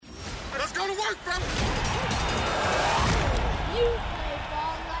away from me! You play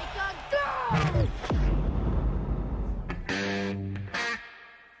ball like a girl!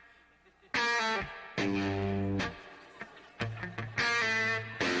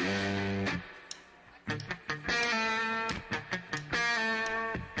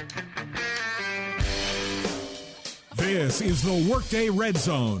 This is the Workday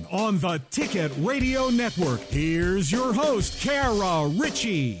Redzone on the Ticket Radio Network. Here's your host, Kara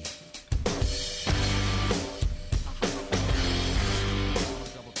Richey.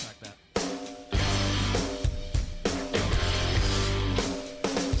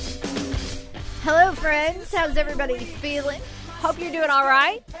 Hello, friends. How's everybody feeling? Hope you're doing all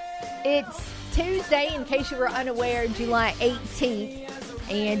right. It's Tuesday, in case you were unaware, July 18th.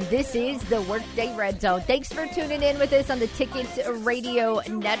 And this is the Workday Red Zone. Thanks for tuning in with us on the Ticket Radio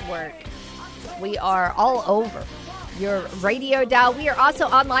Network. We are all over your radio dial. We are also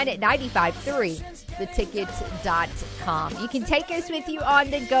online at 95.3theticket.com. You can take us with you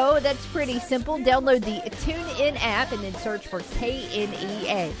on the go. That's pretty simple. Download the TuneIn app and then search for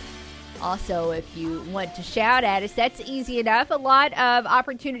KNEA. Also, if you want to shout at us, that's easy enough. A lot of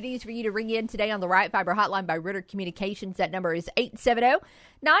opportunities for you to ring in today on the Right Fiber Hotline by Ritter Communications. That number is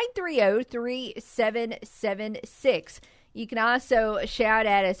 870-930-3776. You can also shout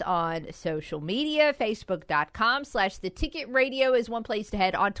at us on social media. Facebook.com/The Ticket Radio is one place to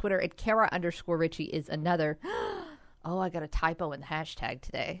head. On Twitter at Kara_Richey is another. Oh, I got a typo in the hashtag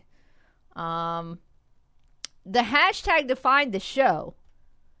today. The hashtag to find the show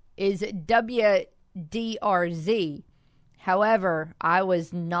is WDRZ. However, I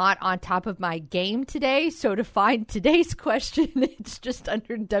was not on top of my game today, so to find today's question, it's just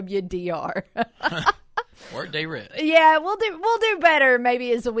under WDR. Workday Red. Yeah, we'll do better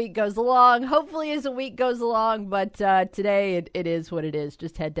maybe as the week goes along. Hopefully as the week goes along, but today it is what it is.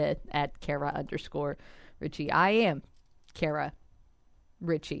 Just head to at Kara_Richey. I am Kara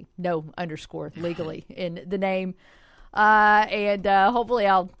Richey. No underscore legally in the name. And hopefully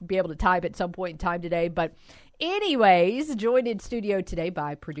I'll be able to type at some point in time today. But anyways, joined in studio today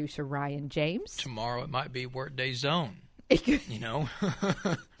by producer Ryan James. Tomorrow it might be Workday Zone. You know?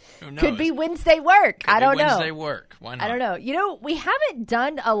 Who knows? Could be Wednesday work. I don't know. Wednesday work. Why not? I don't know. You know, we haven't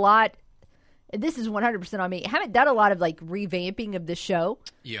done a lot. This is 100% on me. Haven't done a lot of like revamping of the show.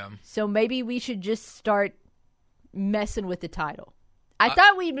 Yeah. So maybe we should just start messing with the title. I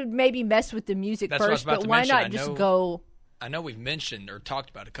thought we would maybe mess with the music first, but why not just go? I know we've mentioned or talked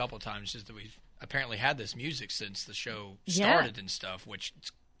about a couple of times just that we've apparently had this music since the show started and stuff, which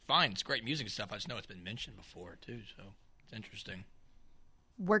it's fine. It's great music and stuff. I just know it's been mentioned before, too, so it's interesting.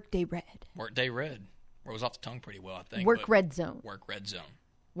 Workday Red. Workday Red. Rolls off the tongue pretty well, I think. Work Red Zone. Work Red Zone.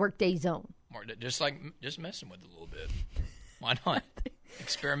 Workday Zone. Just messing with it a little bit. Why not?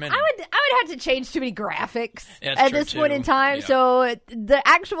 Experimenting. I would have to change too many graphics at this point in time, so the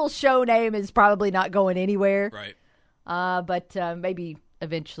actual show name is probably not going anywhere. Right. But maybe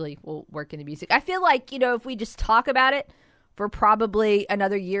eventually we'll work in the music. I feel like, if we just talk about it for probably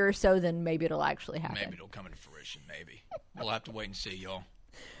another year or so, then maybe it'll actually happen. Maybe it'll come into fruition, maybe. We'll have to wait and see, y'all.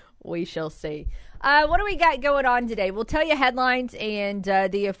 We shall see. What do we got going on today? We'll tell you headlines and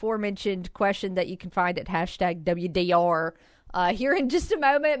the aforementioned question that you can find at hashtag WDR here in just a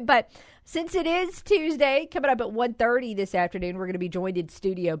moment. But since it is Tuesday, coming up at 1:30 this afternoon, we're going to be joined in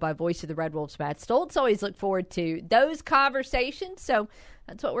studio by voice of the Red Wolves Matt Stolz. Always look forward to those conversations. So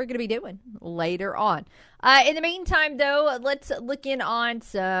that's what we're going to be doing later on. In the meantime, though, let's look in on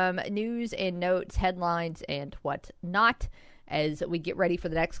some news and notes, headlines, and whatnot as we get ready for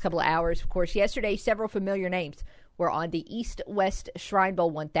the next couple of hours. Of course, yesterday, several familiar names were on the East-West Shrine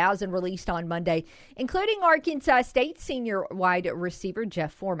Bowl 1000 released on Monday, including Arkansas State senior wide receiver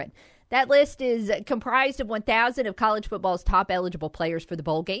Jeff Foreman. That list is comprised of 1,000 of college football's top eligible players for the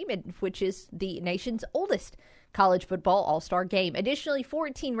bowl game, which is the nation's oldest college football all-star game. Additionally,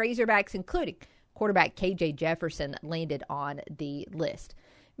 14 Razorbacks, including quarterback KJ Jefferson, landed on the list.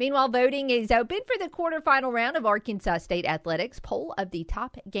 Meanwhile, voting is open for the quarterfinal round of Arkansas State Athletics poll of the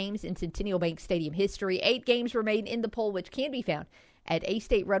top games in Centennial Bank Stadium history. 8 games remain in the poll, which can be found at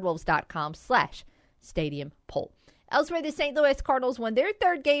astateredwolves.com/stadium poll. Elsewhere, the St. Louis Cardinals won their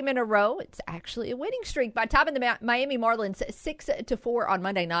 3rd game in a row. It's actually a winning streak by topping the Miami Marlins 6-4 on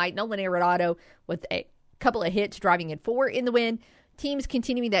Monday night. Nolan Arenado with a couple of hits, driving in 4 in the win. Teams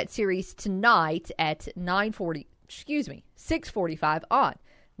continuing that series tonight at 6:45 on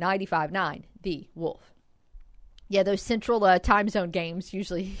 95.9 The Wolf. Yeah, those central time zone games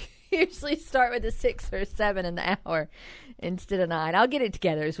usually start with a 6 or 7 in the hour instead of 9. I'll get it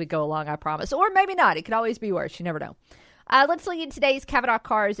together as we go along, I promise. Or maybe not. It could always be worse. You never know. Let's look at today's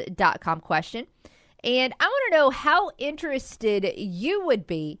CavenaughCars.com question. And I want to know how interested you would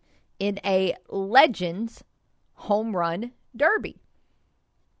be in a Legends home run derby,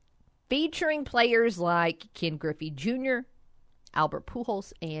 featuring players like Ken Griffey Jr., Albert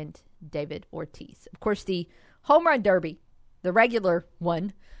Pujols, and David Ortiz. Of course, the home run derby, the regular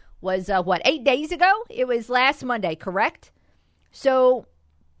one, was, 8 days ago? It was last Monday, correct? So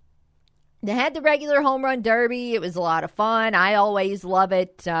they had the regular home run derby. It was a lot of fun. I always love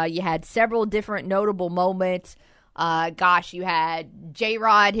it. You had several different notable moments. You had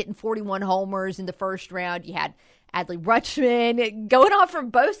J-Rod hitting 41 homers in the first round. You had Adley Rutschman going off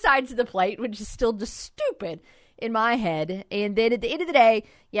from both sides of the plate, which is still just stupid in my head. And then at the end of the day,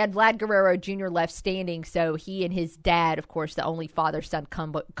 you had Vlad Guerrero Jr. left standing. So he and his dad, of course, the only father-son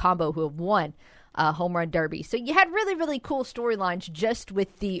combo who have won home run derby. So you had really, really cool storylines just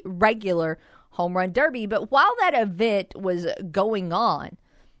with the regular home run derby. But while that event was going on,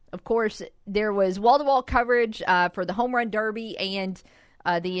 of course, there was wall-to-wall coverage for the home run derby and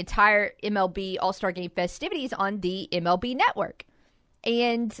the entire MLB All-Star Game festivities on the MLB Network.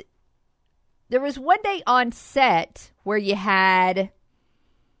 And there was one day on set where you had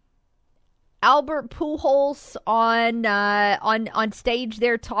Albert Pujols on stage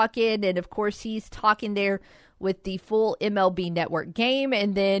there talking, and of course he's talking there with the full MLB Network game.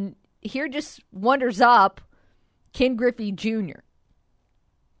 And then here just wanders up Ken Griffey Jr.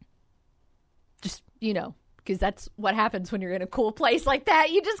 Just, because that's what happens when you're in a cool place like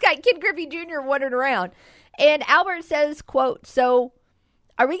that. You just got Ken Griffey Jr. wandering around. And Albert says, quote, "So,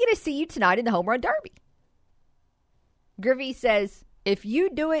 are we going to see you tonight in the home run derby?" Griffey says, "If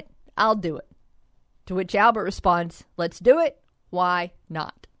you do it, I'll do it." To which Albert responds, "Let's do it. Why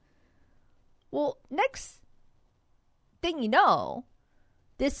not?" Well, next thing you know,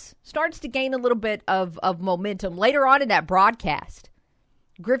 this starts to gain a little bit of momentum. Later on in that broadcast,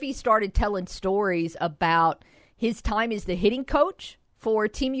 Griffey started telling stories about his time as the hitting coach for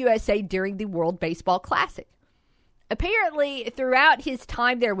Team USA during the World Baseball Classic. Apparently, throughout his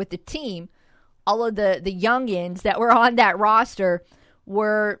time there with the team, all of the youngins that were on that roster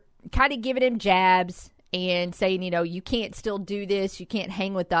were kind of giving him jabs and saying, you can't still do this, you can't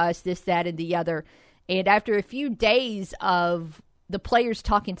hang with us, this, that, and the other. And after a few days of the players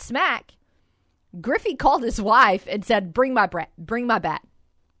talking smack, Griffey called his wife and said, bring my bat.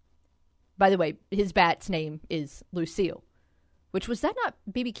 By the way, his bat's name is Lucille, was that not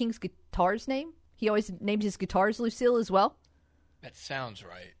B.B. King's guitar's name? He always named his guitars Lucille as well? That sounds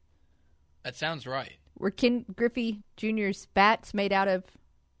right. Were Ken Griffey Jr.'s bats made out of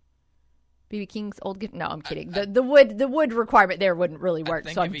B.B. King's old guitar? No, I'm kidding. The wood requirement there wouldn't really work,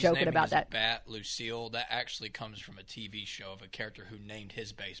 so I'm joking about that. Bat Lucille, that actually comes from a TV show of a character who named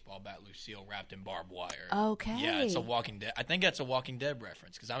his baseball bat Lucille, wrapped in barbed wire. Okay. Yeah, it's a Walking Dead. I think that's a Walking Dead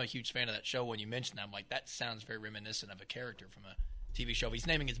reference because I'm a huge fan of that show. When you mentioned that, I'm like, that sounds very reminiscent of a character from a TV show. If he's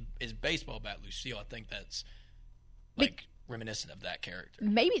naming his baseball bat Lucille, I think that's reminiscent of that character.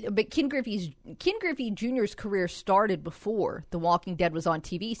 Maybe, but Ken Griffey Jr.'s career started before The Walking Dead was on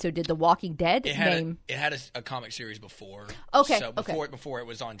TV. So did The Walking Dead it had a comic series before. Okay. So before it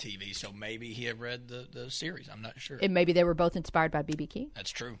was on TV. So maybe he had read the series. I'm not sure. And maybe they were both inspired by B.B. King.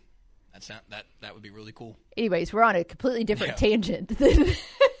 That's true. That would be really cool. Anyways, we're on a completely different tangent.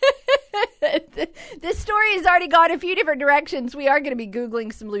 This story has already gone a few different directions. We are going to be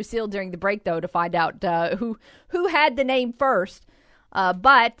Googling some Lucille during the break, though, to find out who had the name first.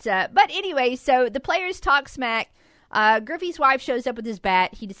 But anyway, so the players talk smack. Griffey's wife shows up with his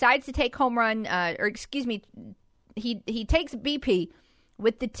bat. He decides to take he takes BP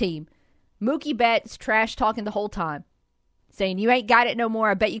with the team. Mookie Betts trash talking the whole time, saying, "You ain't got it no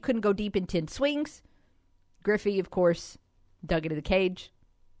more. I bet you couldn't go deep in 10 swings." Griffey, of course, dug into the cage.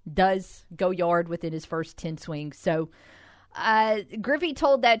 Does go yard within his first 10 swings. So Griffey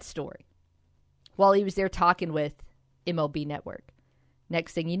told that story while he was there talking with MLB Network.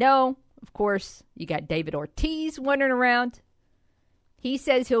 Next thing you know, of course, you got David Ortiz wandering around. He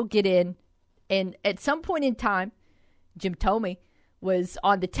says he'll get in. And at some point in time, Jim Thome was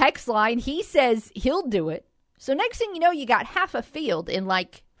on the text line. He says he'll do it. So next thing you know, you got half a field in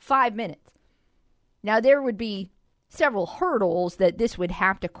 5 minutes. Now, there would be several hurdles that this would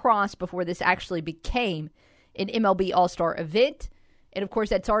have to cross before this actually became an MLB All-Star event. And, of course,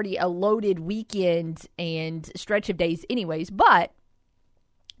 that's already a loaded weekend and stretch of days anyways. But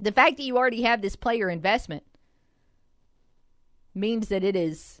the fact that you already have this player investment means that it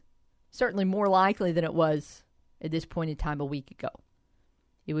is certainly more likely than it was at this point in time a week ago.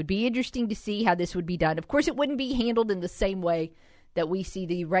 It would be interesting to see how this would be done. Of course, it wouldn't be handled in the same way that we see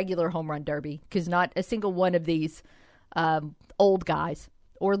the regular home run derby, because not a single one of these old guys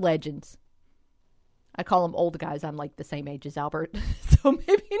or legends. I call them old guys. I'm like the same age as Albert. So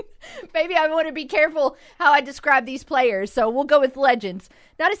maybe I want to be careful how I describe these players. So we'll go with legends.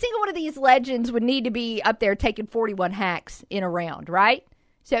 Not a single one of these legends would need to be up there taking 41 hacks in a round, right?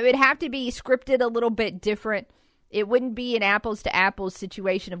 So it would have to be scripted a little bit different. It wouldn't be an apples to apples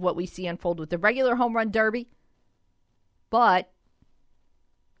situation of what we see unfold with the regular home run derby. But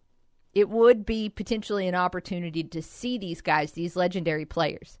it would be potentially an opportunity to see these guys, these legendary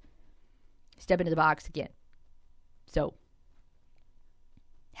players, step into the box again. So,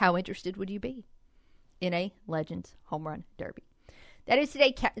 how interested would you be in a Legends Home Run Derby? That is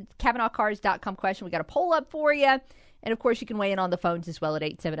today, CavenaughCars.com question. We got a poll up for you. And, of course, you can weigh in on the phones as well at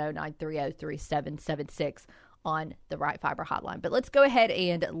 870-930-3776 on the Right Fiber hotline. But let's go ahead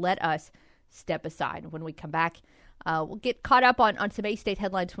and let us step aside. When we come back, we'll get caught up on some A-State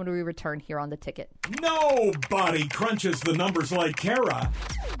headlines when we return here on The Ticket. Nobody crunches the numbers like Kara.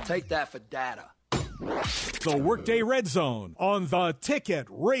 Take that for data. The Workday Red Zone on the Ticket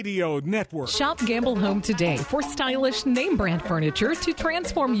Radio Network. Shop Gamble Home today for stylish name brand furniture to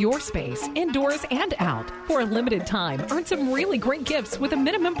transform your space, indoors and out. For a limited time, earn some really great gifts with a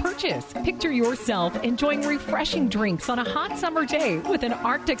minimum purchase. Picture yourself enjoying refreshing drinks on a hot summer day with an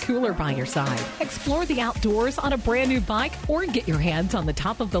Arctic cooler by your side. Explore the outdoors on a brand new bike or get your hands on the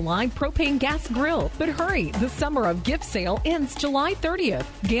top of the line propane gas grill. But hurry, the summer of gift sale ends July 30th.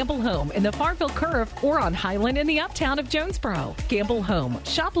 Gamble Home in the Farmville Curve or on Highland in the uptown of Jonesboro. Gamble Home.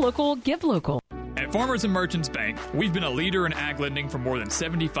 Shop local, give local. At Farmers and Merchants Bank, we've been a leader in ag lending for more than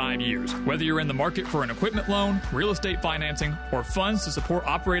 75 years. Whether you're in the market for an equipment loan, real estate financing, or funds to support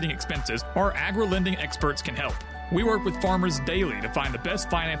operating expenses, our agri-lending experts can help. We work with farmers daily to find the best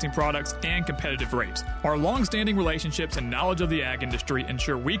financing products and competitive rates. Our long-standing relationships and knowledge of the ag industry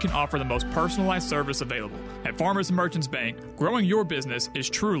ensure we can offer the most personalized service available. At Farmers and Merchants Bank, growing your business is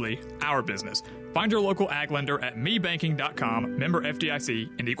truly our business. Find your local ag lender at mebanking.com, member FDIC,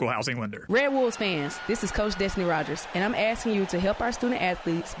 and equal housing lender. Red Wolves fans, this is Coach Destiny Rogers, and I'm asking you to help our student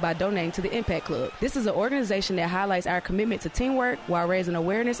athletes by donating to the Impact Club. This is an organization that highlights our commitment to teamwork while raising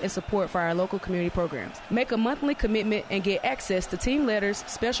awareness and support for our local community programs. Make a monthly commitment and get access to team letters,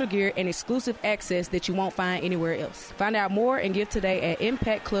 special gear, and exclusive access that you won't find anywhere else. Find out more and give today at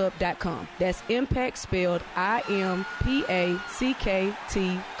impactclub.com. That's impact spelled IMPACKT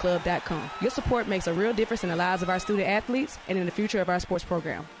club.com. Your support makes a real difference in the lives of our student athletes and in the future of our sports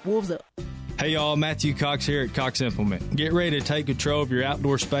program. Wolves up. Hey y'all, Matthew Cox here at Cox Implement. Get ready to take control of your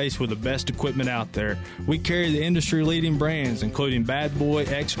outdoor space with the best equipment out there. We carry the industry-leading brands, including Bad Boy,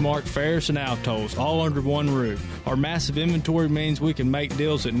 Exmark, Ferris, and Altos, all under one roof. Our massive inventory means we can make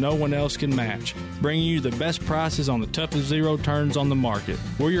deals that no one else can match, bringing you the best prices on the toughest zero turns on the market.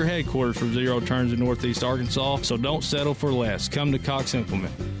 We're your headquarters for zero turns in Northeast Arkansas, so don't settle for less. Come to Cox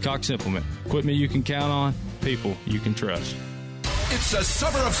Implement. Cox Implement. Equipment you can count on, people you can trust. It's a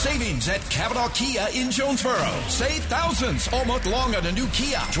summer of savings at Cavanaugh Kia in Jonesboro. Save thousands all month long on a new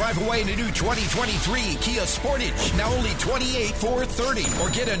Kia. Drive away in a new 2023 Kia Sportage, now only $28,430. Or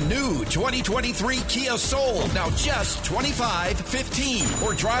get a new 2023 Kia Soul, now just $25,515.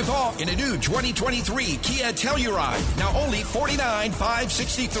 Or drive off in a new 2023 Kia Telluride, now only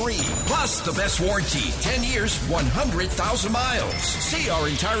 $49,563. Plus the best warranty, 10 years, 100,000 miles. See our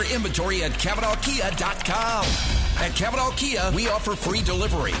entire inventory at CavanaughKia.com. At Cavanaugh Kia, we offer free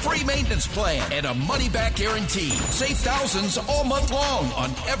delivery, free maintenance plan, and a money-back guarantee. Save thousands all month long on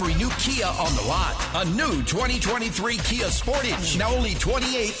every new Kia on the lot. A new 2023 Kia Sportage, now only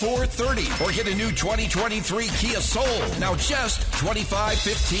 $28,430. Or get a new 2023 Kia Soul, now just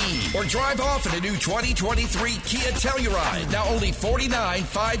 $25,515. Or drive off in a new 2023 Kia Telluride, now only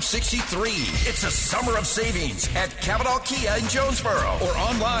 $49,563. It's a summer of savings at Cavanaugh Kia in Jonesboro or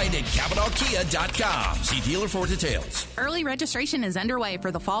online at CavanaughKia.com. See dealer for details. Early registration is underway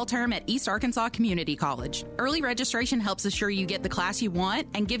for the fall term at East Arkansas Community College. Early registration helps assure you get the class you want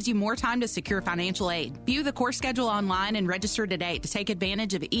and gives you more time to secure financial aid. View the course schedule online and register today to take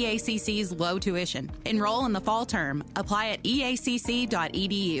advantage of EACC's low tuition. Enroll in the fall term. Apply at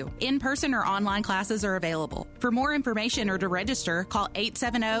eacc.edu. In-person or online classes are available. For more information or to register, call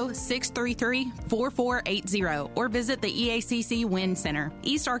 870-633-4480 or visit the EACC WIN Center.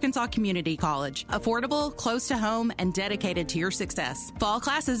 East Arkansas Community College. Affordable, close to home, and dedicated to your success. Fall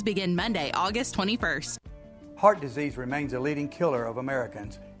classes begin Monday, August 21st. Heart disease remains a leading killer of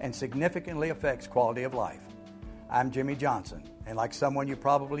Americans and significantly affects quality of life. I'm Jimmy Johnson, and like someone you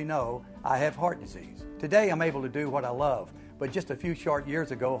probably know, I have heart disease. Today I'm able to do what I love, but just a few short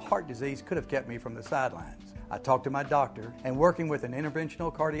years ago, heart disease could have kept me from the sidelines. I talked to my doctor, and working with an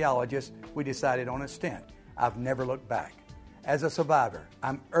interventional cardiologist, we decided on a stent. I've never looked back. As a survivor,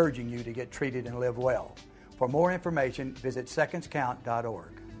 I'm urging you to get treated and live well. For more information, visit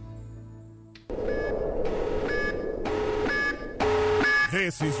secondscount.org.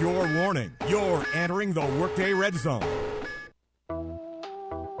 This is your warning. You're entering the Workday Red Zone.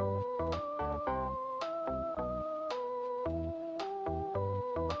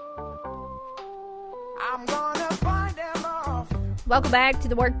 Welcome back to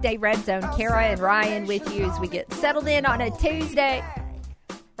the Workday Red Zone. Kara and Ryan with you as we get settled in on a Tuesday.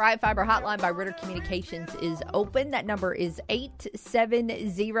 Bright Fiber Hotline by Ritter Communications is open. That number is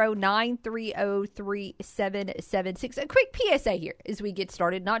 870-930-3776. A quick PSA here as we get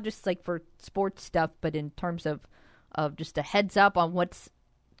started, not just like for sports stuff, but in terms of just a heads up on what's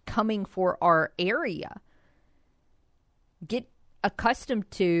coming for our area. Get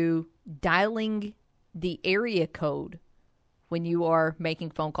accustomed to dialing the area code when you are making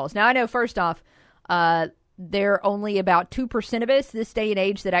phone calls. Now, I know, first off, there are only about 2% of us this day and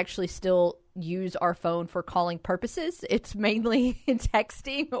age that actually still use our phone for calling purposes. It's mainly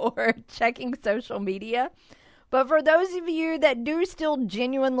texting or checking social media. But for those of you that do still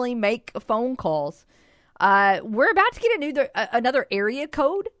genuinely make phone calls, we're about to get another area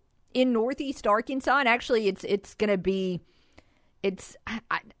code in Northeast Arkansas. And actually, it's going to be...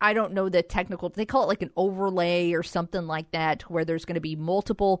 I don't know the technical, they call it like an overlay or something like that, where there's going to be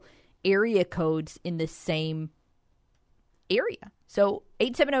multiple area codes in the same area. So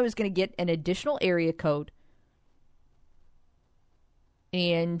 870 is going to get an additional area code.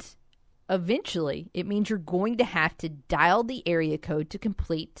 And eventually, it means you're going to have to dial the area code to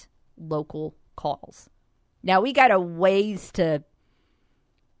complete local calls. Now, we got a ways to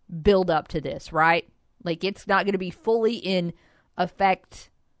build up to this, right? Like, it's not going to be fully in effect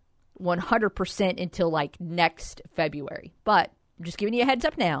 100% until like next February. But I'm just giving you a heads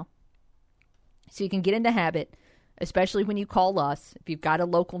up now so you can get in the habit, especially when you call us. If you've got a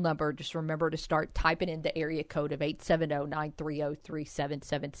local number, just remember to start typing in the area code of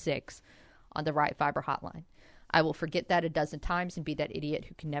 870-930-3776 on the Right Fiber hotline. I will forget that a dozen times and be that idiot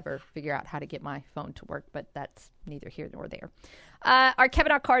who can never figure out how to get my phone to work, but that's neither here nor there. Our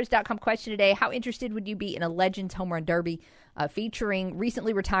KevinOutCars.com question today: how interested would you be in a Legends Home Run Derby featuring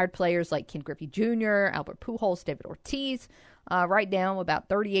recently retired players like Ken Griffey Jr., Albert Pujols, David Ortiz? Right now, about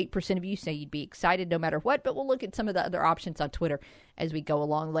 38% of you say you'd be excited no matter what, but we'll look at some of the other options on Twitter as we go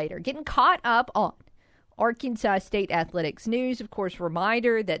along later. Getting caught up on Arkansas State athletics news. Of course,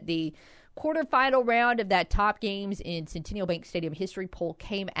 reminder that the quarterfinal round of that Top Games in Centennial Bank Stadium history poll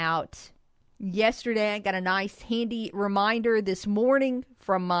came out yesterday. I got a nice handy reminder this morning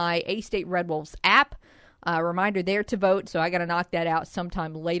from my A-State Red Wolves app. Reminder there to vote, so I got to knock that out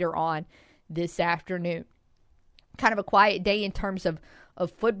sometime later on this afternoon. Kind of a quiet day in terms of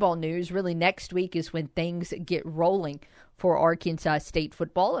football news. Really, next week is when things get rolling for Arkansas State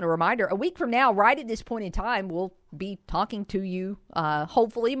football. And a reminder, a week from now, right at this point in time, we'll be talking to you,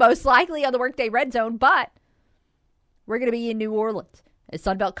 hopefully, most likely on the Workday Red Zone, but we're going to be in New Orleans as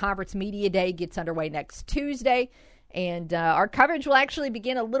Sunbelt Conference Media Day gets underway next Tuesday, and our coverage will actually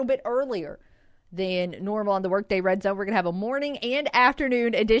begin a little bit earlier than normal on the Workday Red Zone. We're going to have a morning and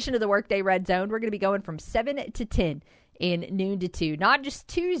afternoon edition of the Workday Red Zone. We're going to be going from 7 to 10 in noon to 2. Not just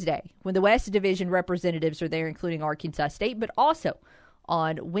Tuesday when the West Division representatives are there, including Arkansas State, but also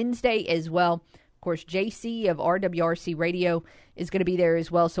on Wednesday as well. Of course, JC of RWRC Radio is going to be there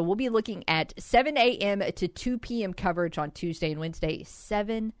as well. So we'll be looking at 7 a.m. to 2 p.m. coverage on Tuesday and Wednesday.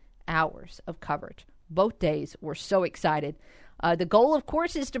 7 hours of coverage. Both days. We're so excited. The goal, of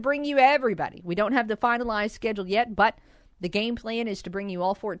course, is to bring you everybody. We don't have the finalized schedule yet, but the game plan is to bring you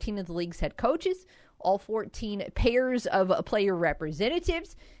all 14 of the league's head coaches, all 14 pairs of player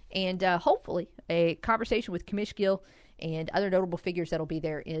representatives, and hopefully a conversation with Commish Gill and other notable figures that'll be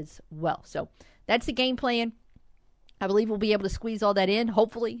there as well. So that's the game plan. I believe we'll be able to squeeze all that in.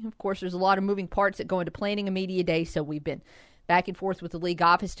 Hopefully, of course, there's a lot of moving parts that go into planning a media day, so we've been back and forth with the league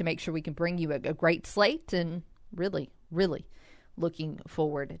office to make sure we can bring you a great slate, and really, really looking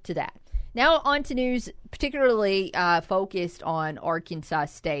forward to that. Now on to news particularly focused on Arkansas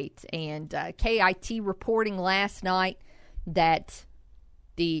State, and KIT reporting last night that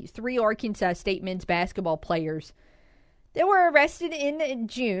the 3 Arkansas State men's basketball players that were arrested in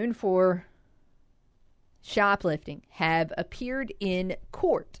June for shoplifting have appeared in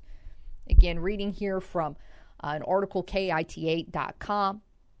court. Again, reading here from an article, KIT8.com.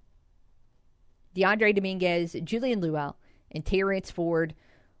 DeAndre Dominguez, Julian Luau, and Terrence Ford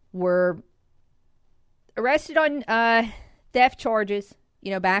were arrested on theft charges,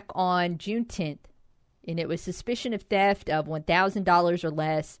 back on June 10th. And it was suspicion of theft of $1,000 or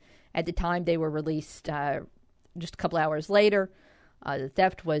less at the time they were released just a couple hours later. The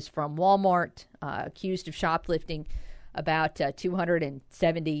theft was from Walmart, accused of shoplifting about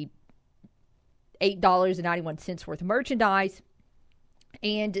 $278.91 worth of merchandise.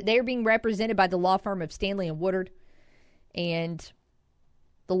 And they're being represented by the law firm of Stanley & Woodard. And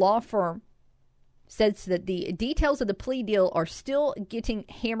the law firm says that the details of the plea deal are still getting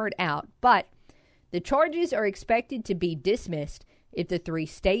hammered out, but the charges are expected to be dismissed if the three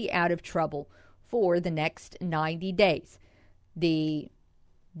stay out of trouble for the next 90 days. The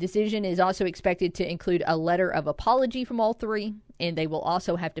decision is also expected to include a letter of apology from all three, and they will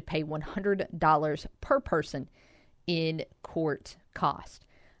also have to pay $100 per person in court cost.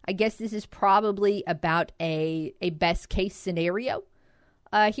 I guess this is probably about a best case scenario.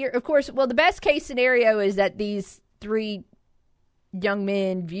 Here, of course, well, the best case scenario is that these three young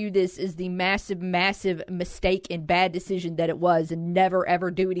men view this as the massive, massive mistake and bad decision that it was and never,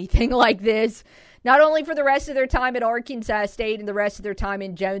 ever do anything like this. Not only for the rest of their time at Arkansas State and the rest of their time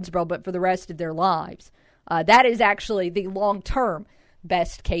in Jonesboro, but for the rest of their lives. That is actually the long-term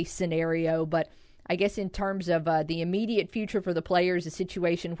best case scenario. But I guess in terms of the immediate future for the players, a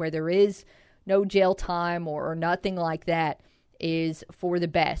situation where there is no jail time or nothing like that is for the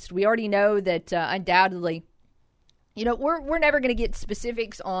best. We already know that undoubtedly, we're never going to get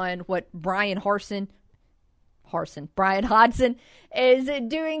specifics on what Brian Hodson is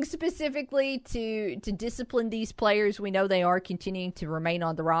doing specifically to discipline these players. We know they are continuing to remain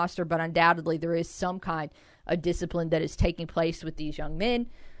on the roster, but undoubtedly there is some kind of discipline that is taking place with these young men.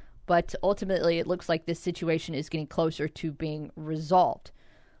 But ultimately, it looks like this situation is getting closer to being resolved.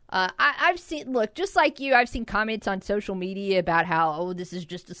 I've seen, just like you, I've seen comments on social media about how, this is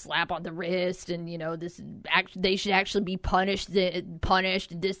just a slap on the wrist, and they should actually be punished,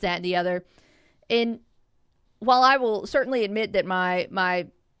 this, that, and the other. And while I will certainly admit that my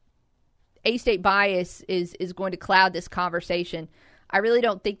A-State bias is going to cloud this conversation, I really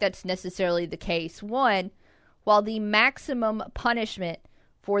don't think that's necessarily the case. One, while the maximum punishment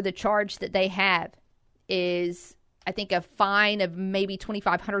for the charge that they have is, I think, a fine of maybe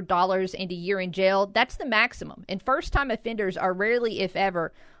 $2,500 and a year in jail, that's the maximum. And first-time offenders are rarely, if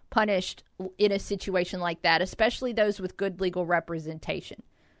ever, punished in a situation like that, especially those with good legal representation.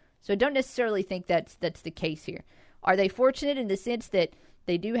 So I don't necessarily think that's the case here. Are they fortunate in the sense that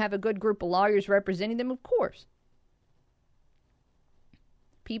they do have a good group of lawyers representing them? Of course.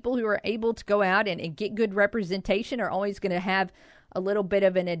 People who are able to go out and get good representation are always going to have a little bit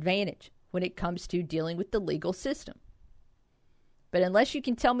of an advantage when it comes to dealing with the legal system. But unless you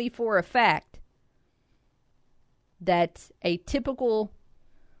can tell me for a fact that a typical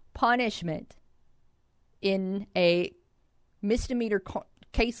punishment in a misdemeanor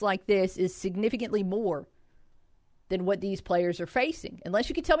case like this is significantly more than what these players are facing, unless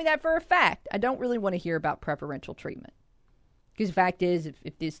you can tell me that for a fact, I don't really want to hear about preferential treatment. Because the fact is,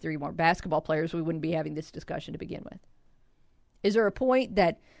 if these three weren't basketball players, we wouldn't be having this discussion to begin with. Is there a point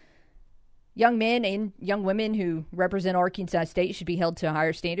that young men and young women who represent Arkansas State should be held to a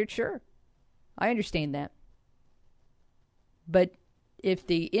higher standard? Sure. I understand that. But if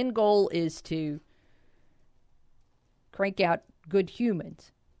the end goal is to crank out good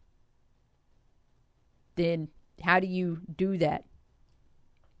humans, then how do you do that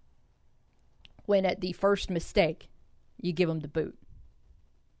when at the first mistake you give them the boot?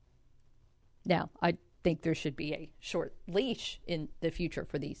 Now, I think there should be a short leash in the future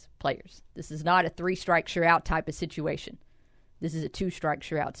for these players. This is not a 3-strike you're out type of situation. This is a 2-strike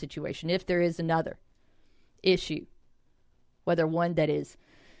you're out situation. If there is another issue, whether one that is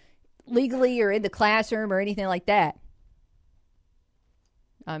legally or in the classroom or anything like that,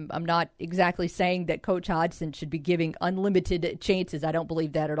 I'm not exactly saying that Coach Hodson should be giving unlimited chances. I don't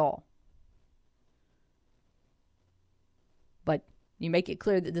believe that at all. But you make it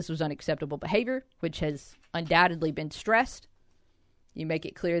clear that this was unacceptable behavior, which has undoubtedly been stressed. You make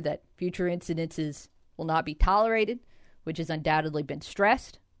it clear that future incidences will not be tolerated, which has undoubtedly been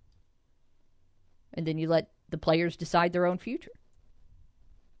stressed. And then you let the players decide their own future.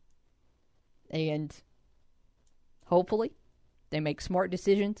 And hopefully they make smart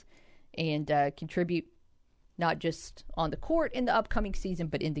decisions and contribute not just on the court in the upcoming season,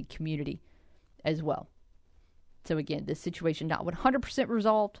 but in the community as well. So again, this situation not 100%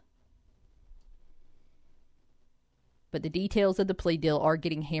 resolved, but the details of the plea deal are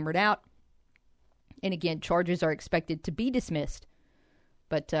getting hammered out. And again, charges are expected to be dismissed.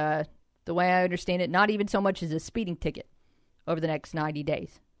 But the way I understand it, not even so much as a speeding ticket over the next 90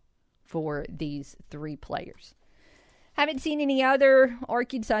 days for these three players. Haven't seen any other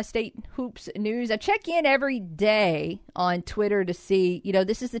Arkansas State hoops news. I check in every day on Twitter to see,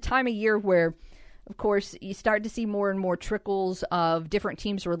 this is the time of year where, of course, you start to see more and more trickles of different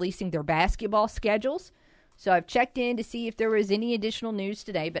teams releasing their basketball schedules. So I've checked in to see if there was any additional news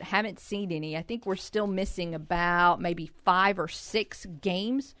today, but haven't seen any. I think we're still missing about maybe 5 or 6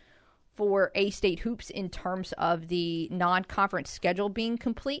 games for A-State hoops in terms of the non-conference schedule being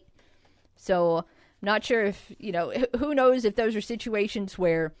complete. So not sure if, who knows if those are situations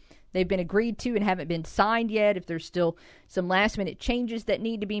where they've been agreed to and haven't been signed yet, if there's still some last-minute changes that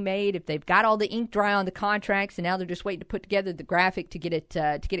need to be made, if they've got all the ink dry on the contracts and now they're just waiting to put together the graphic to get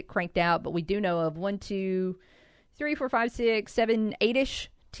it cranked out. But we do know of 1, 2, 3, 4, 5, 6, 7, 8-ish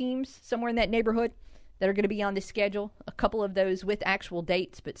teams somewhere in that neighborhood that are going to be on the schedule. A couple of those with actual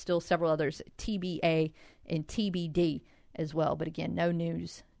dates, but still several others TBA and TBD as well. But again, no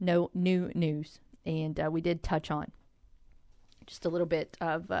news, no new news. And we did touch on just a little bit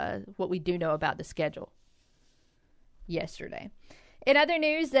of what we do know about the schedule yesterday. In other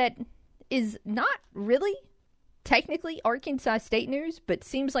news that is not really technically Arkansas State news, but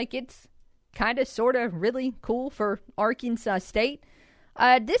seems like it's kind of sort of really cool for Arkansas State.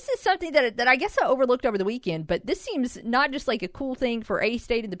 This is something that I guess I overlooked over the weekend, but this seems not just like a cool thing for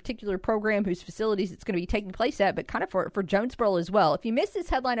A-State and the particular program whose facilities it's going to be taking place at, but kind of for Jonesboro as well. If you missed this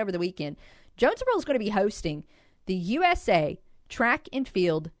headline over the weekend, Jonesboro is going to be hosting the USA Track and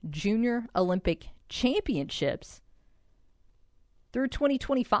Field Junior Olympic Championships through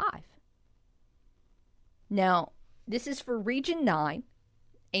 2025. Now, this is for Region 9,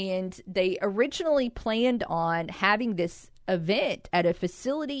 and they originally planned on having this event at a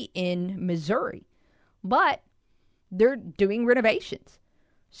facility in Missouri, but they're doing renovations.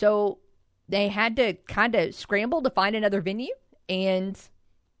 So they had to kind of scramble to find another venue, and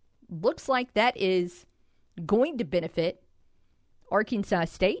looks like that is going to benefit Arkansas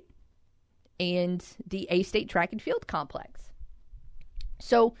State and the A-State Track and Field Complex.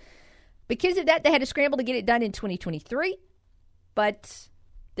 So because of that, they had to scramble to get it done in 2023, but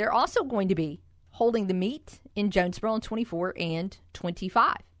they're also going to be holding the meet in Jonesboro in 24 and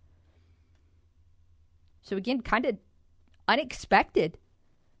 25. So again, kind of unexpected,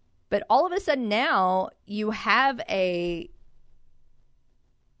 but all of a sudden now you have a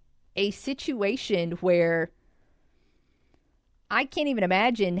situation where I can't even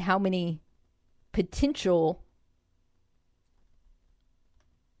imagine how many potential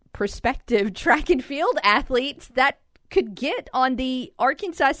prospective track and field athletes that could get on the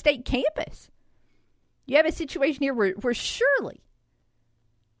Arkansas State campus. You have a situation here where surely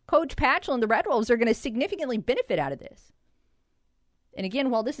Coach Pujols and the Red Wolves are going to significantly benefit out of this. And again,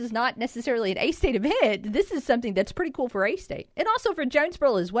 while this is not necessarily an A-State event, this is something that's pretty cool for A-State. And also for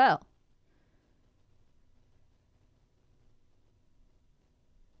Jonesboro as well.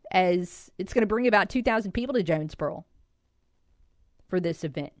 As it's going to bring about 2,000 people to Jonesboro for this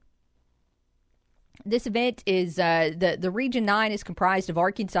event. This event is, the Region 9 is comprised of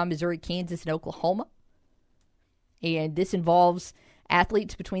Arkansas, Missouri, Kansas, and Oklahoma. And this involves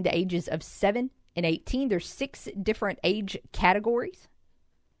athletes between the ages of 7 and 18. There's 6 different age categories.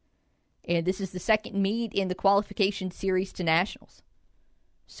 And this is the second meet in the qualification series to nationals.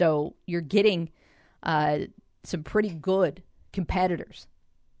 So you're getting some pretty good competitors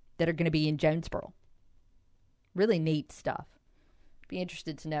that are going to be in Jonesboro. Really neat stuff. Be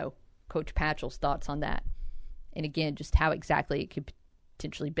interested to know Coach Pujols' thoughts on that. And again, just how exactly it could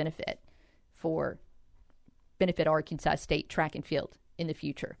potentially benefit Arkansas State track and field in the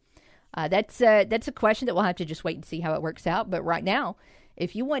future. That's a question that we'll have to just wait and see how it works out. But right now,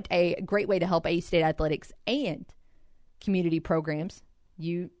 if you want a great way to help A-State athletics and community programs,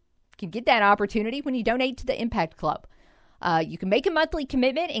 you can get that opportunity when you donate to the Impact Club. You can make a monthly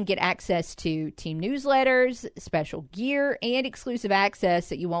commitment and get access to team newsletters, special gear, and exclusive access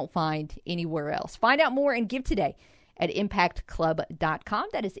that you won't find anywhere else. Find out more and give today at impactclub.com.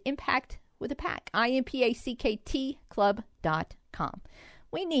 That is Impact with a pack, IMPACKT club.com.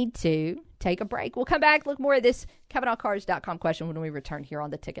 We need to take a break. We'll come back, look more at this CavenaughCars.com question when we return here on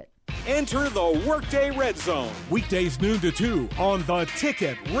The Ticket. Enter the Workday Red Zone, weekdays noon to 2 on the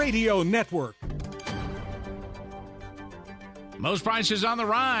Ticket Radio Network. Most prices on the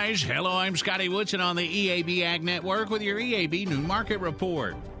rise. Hello, I'm Scotty Woodson on the EAB Ag Network with your EAB New Market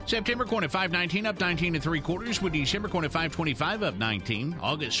Report. September corn at $5.19 up 19 3/4, with December corn at $5.25 up 19.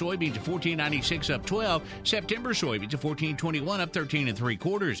 August soybeans at $14.96 up 12. September soybeans at $14.21 up 13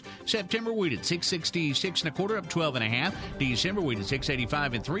 3/4. September wheat at $6.66 1/4 up 12 1/2. December wheat at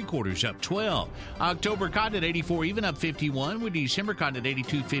 $6.85 3/4 up 12. October cotton at 84 even up 51, with December cotton at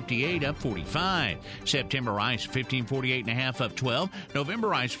 82.58 up 45. September rice 15.48 1/2 up 12. November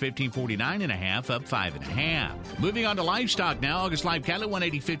rice 15.49 1/2 up 5 1/2. Moving on to livestock now. August live cattle at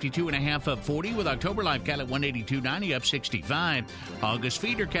 180.52 1/2 up 40, with October live cattle at 182.90 up 65. August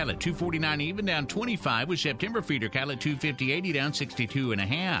feeder cattle at 249 even down 25, with September feeder cattle at 250.80 down 62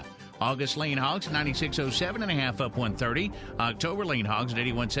 1/2. August lean hogs at 96.07 1/2 up 130. October lean hogs at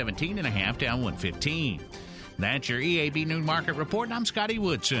 81.17 1/2 down 115. That's your EAB Noon Market Report, and I'm Scotty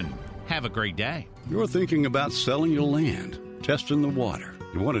Woodson. Have a great day. You're thinking about selling your land, testing the water.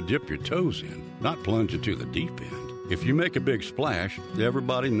 You want to dip your toes in, not plunge into the deep end. If you make a big splash,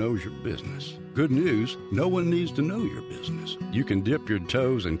 everybody knows your business. Good news, no one needs to know your business. You can dip your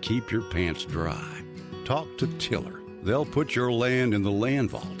toes and keep your pants dry. Talk to Tiller. They'll put your land in the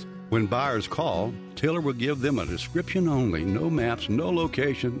land vault. When buyers call, Tiller will give them a description only, no maps, no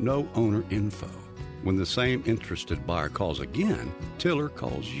location, no owner info. When the same interested buyer calls again, Tiller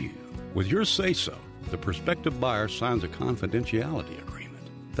calls you. With your say-so, the prospective buyer signs a confidentiality agreement.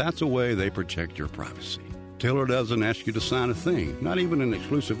 That's a way they protect your privacy. Tiller doesn't ask you to sign a thing, not even an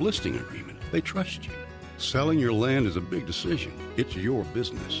exclusive listing agreement. They trust you. Selling your land is a big decision. It's your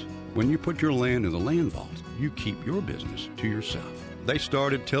business. When you put your land in the land vault, you keep your business to yourself. They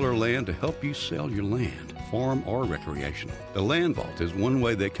started Tiller Land to help you sell your land, farm or recreational. The Land Vault is one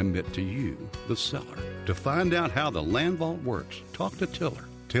way they commit to you, the seller. To find out how the Land Vault works, talk to Tiller.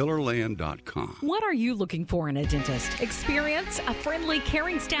 TillerLand.com. What are you looking for in a dentist? Experience, a friendly,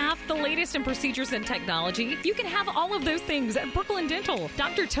 caring staff, the latest in procedures and technology? You can have all of those things at Brooklyn Dental.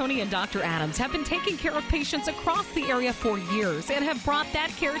 Dr. Tony and Dr. Adams have been taking care of patients across the area for years and have brought that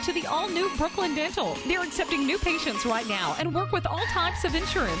care to the all-new Brooklyn Dental. They're accepting new patients right now and work with all types of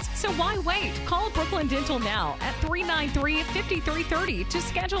insurance. So why wait? Call Brooklyn Dental now at 393-5330 to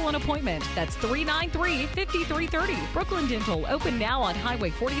schedule an appointment. That's 393-5330. Brooklyn Dental, open now on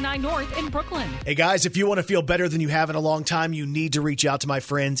Highway 49 North in Brooklyn. Hey guys, if you want to feel better than you have in a long time, you need to reach out to my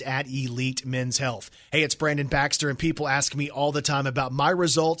friends at Elite Men's Health. Hey, it's Brandon Baxter, and people ask me all the time about my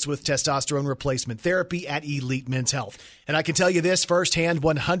results with testosterone replacement therapy at Elite Men's Health. And I can tell you this firsthand,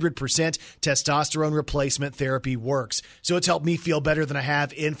 100% testosterone replacement therapy works. So it's helped me feel better than I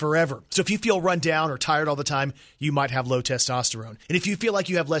have in forever. So if you feel run down or tired all the time, you might have low testosterone. And if you feel like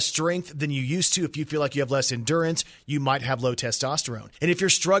you have less strength than you used to, if you feel like you have less endurance, you might have low testosterone. And if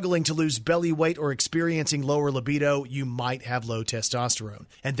you're struggling to lose belly weight or experiencing lower libido, you might have low testosterone.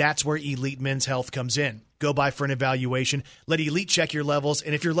 And that's where Elite Men's Health comes in. Go by for an evaluation, let Elite check your levels,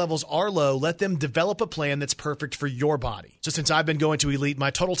 and if your levels are low, let them develop a plan that's perfect for your body. So since I've been going to Elite, my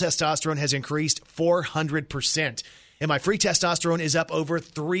total testosterone has increased 400%. And my free testosterone is up over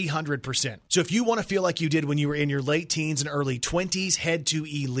 300%. So if you want to feel like you did when you were in your late teens and early 20s, head to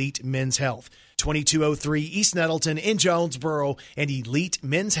Elite Men's Health. 2203 East Nettleton in Jonesboro and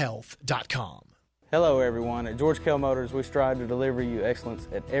EliteMen'sHealth.com. Hello everyone. At George Kell Motors, we strive to deliver you excellence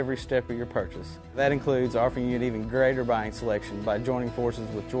at every step of your purchase. That includes offering you an even greater buying selection by joining forces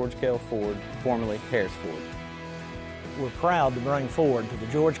with George Kell Ford, formerly Harris Ford. We're proud to bring Ford to the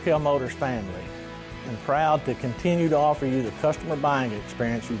George Kell Motors family and proud to continue to offer you the customer buying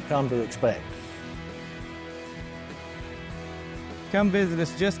experience you've come to expect. Come visit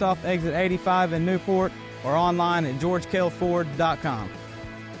us just off exit 85 in Newport or online at georgekellford.com.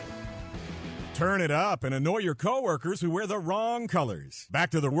 Turn it up and annoy your coworkers who wear the wrong colors.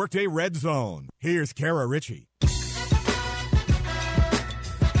 Back to the Workday Red Zone. Here's Kara Richey.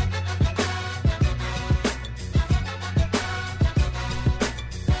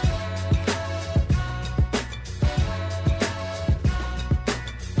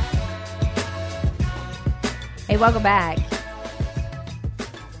 Hey, welcome back.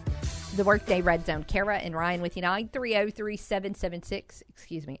 The Workday Red Zone. Kara and Ryan with you. 930-3776.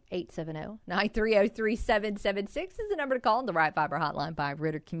 870. 930-3776 is the number to call on the Right Fiber Hotline by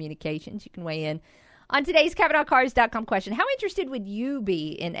Ritter Communications. You can weigh in on today's CapitalCars.com question. How interested would you be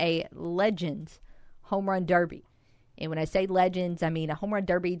in a Legends home run derby? And when I say Legends, I mean a home run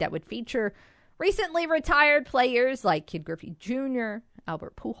derby that would feature recently retired players like Kid Griffey Jr.,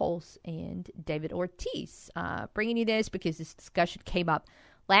 Albert Pujols, and David Ortiz. Bringing you this because this discussion came up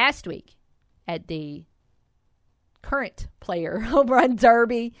last week at the current player home run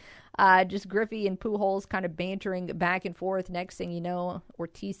derby. Just Griffey and Pujols kind of bantering back and forth. Next thing you know,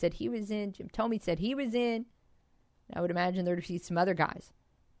 Ortiz said he was in. Jim Thome said he was in. I would imagine there would be some other guys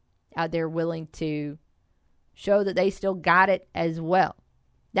out there willing to show that they still got it as well.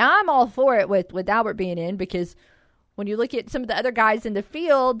 Now, I'm all for it with Albert being in, because when you look at some of the other guys in the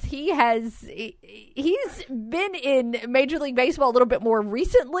field, he's been in Major League Baseball a little bit more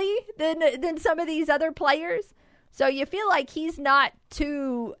recently than some of these other players. So you feel like he's not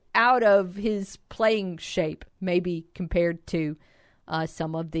too out of his playing shape, maybe compared to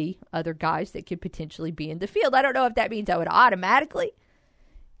some of the other guys that could potentially be in the field. I don't know if that means I would automatically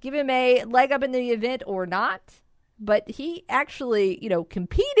give him a leg up in the event or not, but he actually,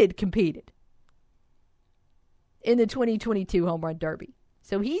 competed in the 2022 Home Run Derby.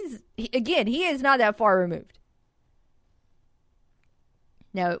 So he is not that far removed.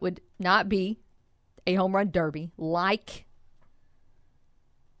 Now, it would not be a Home Run Derby like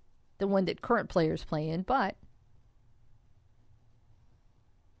the one that current players play in, but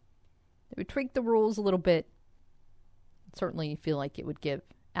it would tweak the rules a little bit. Certainly, you feel like it would give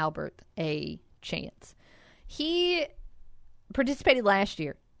Albert a chance. He participated last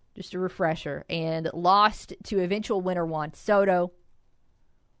year, just a refresher, and lost to eventual winner Juan Soto,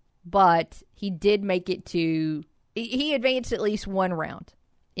 but he did make it to, he advanced at least one round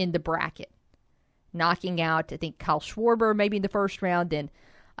in the bracket, knocking out, I think, Kyle Schwarber maybe in the first round, then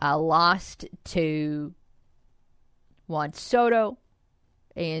lost to Juan Soto,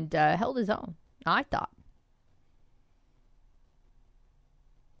 and held his own, I thought,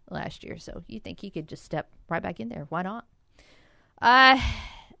 last year. So you think he could just step right back in there. Why not?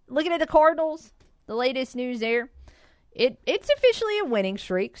 Looking at the Cardinals, the latest news there, it's officially a winning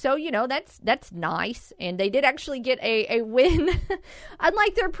streak. So, that's nice. And they did actually get a win.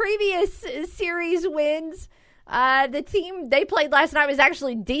 Unlike their previous series wins, the team they played last night was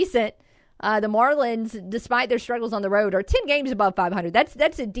actually decent. The Marlins, despite their struggles on the road, are 10 games above 500.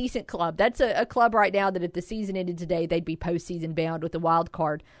 That's a decent club. That's a club right now that if the season ended today, they'd be postseason bound with a wild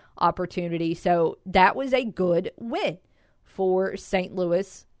card opportunity. So that was a good win for St.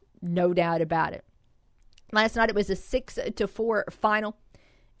 Louis, no doubt about it. Last night it was a 6-4 final,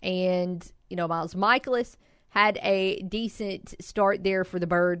 and Miles Michaelis had a decent start there for the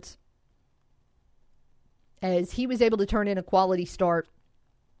Birds, as he was able to turn in a quality start.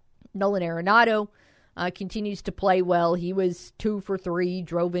 Nolan Arenado continues to play well. He was 2 for 3,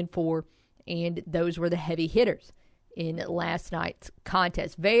 drove in 4, and those were the heavy hitters in last night's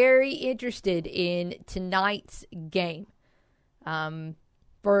contest. Very interested in tonight's game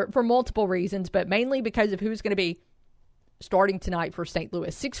for multiple reasons, but mainly because of who's going to be starting tonight for St.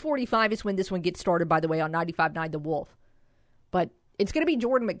 Louis. 6:45 is when this one gets started, by the way, on 95.9 The Wolf. But it's going to be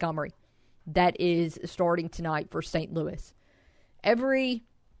Jordan Montgomery that is starting tonight for St. Louis. Every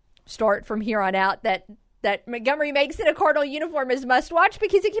start from here on out that Montgomery makes in a Cardinal uniform is must-watch,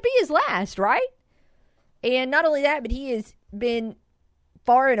 because it could be his last, right? And not only that, but he has been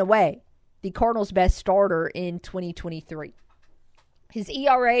far and away the Cardinals' best starter in 2023. His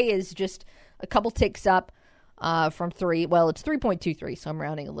ERA is just a couple ticks up from 3. Well, it's 3.23, so I'm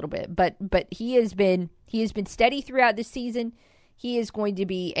rounding a little bit. But he has been steady throughout the season. He is going to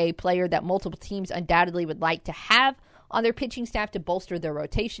be a player that multiple teams undoubtedly would like to have on their pitching staff to bolster their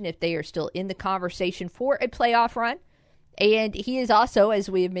rotation if they are still in the conversation for a playoff run. And he is also, as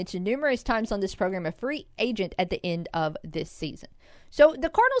we have mentioned numerous times on this program, a free agent at the end of this season. So the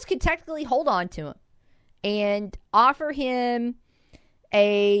Cardinals could technically hold on to him and offer him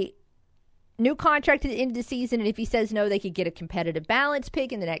a new contract at the end of the season. And if he says no, they could get a competitive balance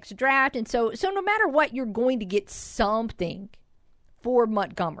pick in the next draft. And so no matter what, you're going to get something for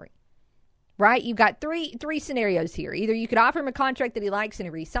Montgomery. Right? You've got three scenarios here. Either you could offer him a contract that he likes and he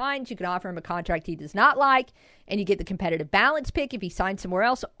re-signs. You could offer him a contract he does not like and you get the competitive balance pick if he signs somewhere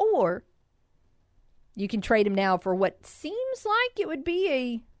else. Or you can trade him now for what seems like it would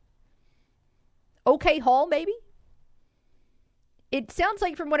be a okay haul, maybe. It sounds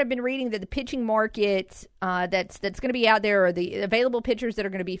like from what I've been reading that the pitching market that's going to be out there, or the available pitchers that are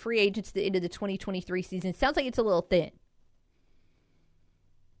going to be free agents at the end of the 2023 season, sounds like it's a little thin.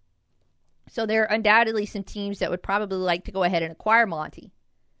 So there are undoubtedly some teams that would probably like to go ahead and acquire Monty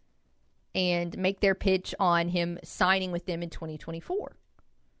and make their pitch on him signing with them in 2024.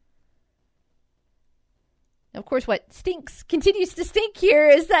 Of course, what continues to stink here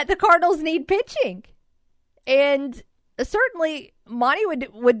is that the Cardinals need pitching. And certainly Monty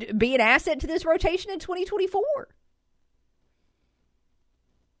would be an asset to this rotation in 2024.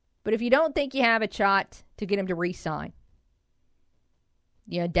 But if you don't think you have a shot to get him to re-sign,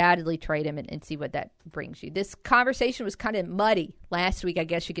 you undoubtedly trade him and see what that brings you. This conversation was kind of muddy last week, I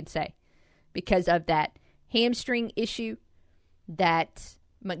guess you could say, because of that hamstring issue that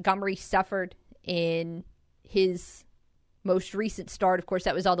Montgomery suffered in his most recent start, of course,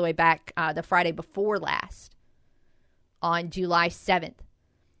 that was all the way back the Friday before last on July 7th,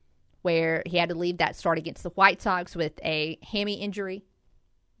 where he had to leave that start against the White Sox with a hammy injury.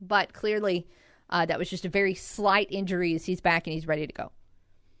 But clearly, that was just a very slight injury as he's back and he's ready to go.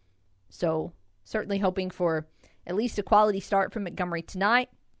 So certainly hoping for at least a quality start from Montgomery tonight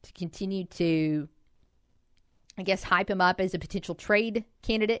to continue to, I guess, hype him up as a potential trade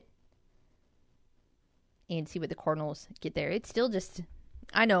candidate and see what the Cardinals get there. It's still just,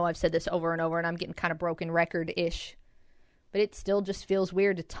 I know I've said this over and over and I'm getting kind of broken record-ish, but it still just feels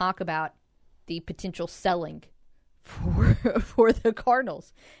weird to talk about the potential selling for the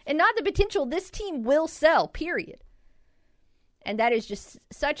Cardinals. And not the potential, this team will sell, period. And that is just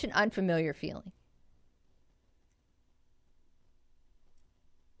such an unfamiliar feeling.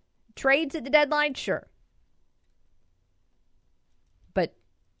 Trades at the deadline, sure. But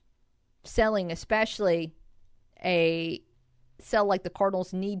selling, especially a sell like the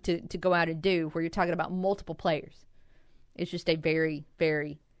Cardinals need to go out and do, where you're talking about multiple players, it's just a very,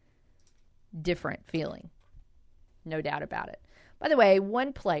 very different feeling. No doubt about it. By the way,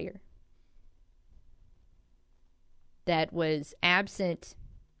 one player that was absent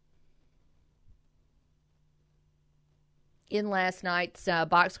in last night's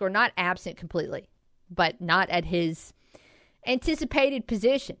box score, not absent completely, but not at his anticipated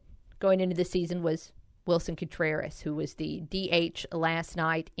position going into the season, was Wilson Contreras, who was the DH last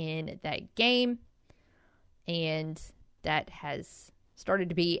night in that game. And that has started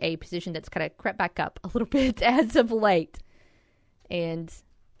to be a position that's kind of crept back up a little bit as of late. And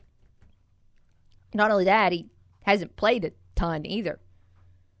not only that, he hasn't played a ton either.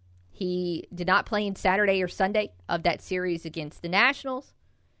 He did not play in Saturday or Sunday of that series against the Nationals.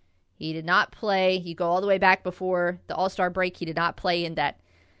 He did not play. You go all the way back before the All-Star break. He did not play in that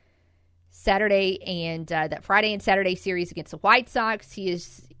Saturday and that Friday and Saturday series against the White Sox. He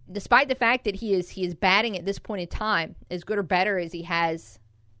is, despite the fact that he is batting at this point in time as good or better as he has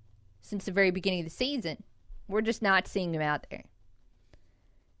since the very beginning of the season, we're just not seeing him out there.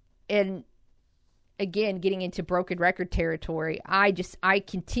 And again, getting into broken record territory, I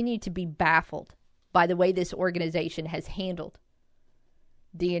continue to be baffled by the way this organization has handled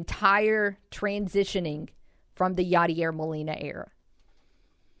the entire transitioning from the Yadier Molina era.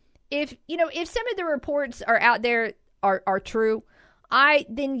 If some of the reports are out there are true,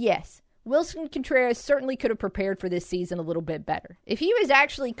 then yes, Wilson Contreras certainly could have prepared for this season a little bit better. If he was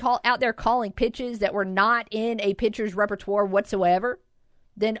actually out there calling pitches that were not in a pitcher's repertoire whatsoever,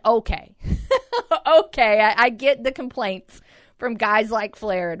 then okay. Okay, I get the complaints from guys like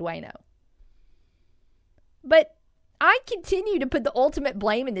Flair and Waino. But I continue to put the ultimate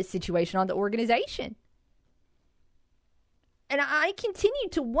blame in this situation on the organization. And I continue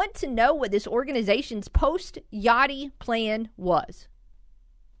to want to know what this organization's post-Yachty plan was.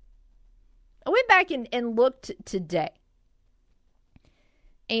 I went back and looked today.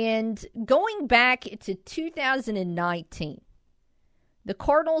 And going back to 2019, the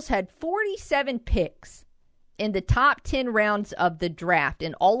Cardinals had 47 picks in the top 10 rounds of the draft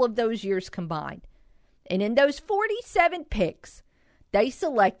in all of those years combined. And in those 47 picks, they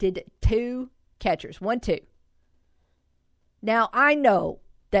selected 2 catchers. 2. Now, I know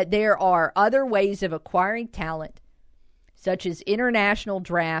that there are other ways of acquiring talent, such as international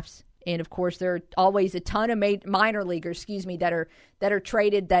drafts. And, of course, there are always a ton of minor leaguers, that are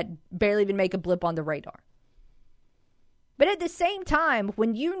traded that barely even make a blip on the radar. But at the same time,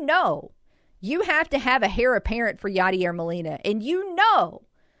 when you know you have to have a heir apparent for Yadier Molina, and you know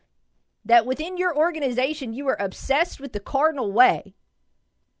that within your organization you are obsessed with the Cardinal way,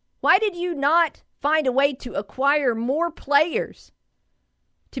 why did you not find a way to acquire more players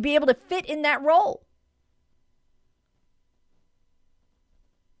to be able to fit in that role?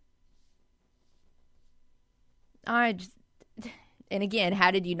 And again,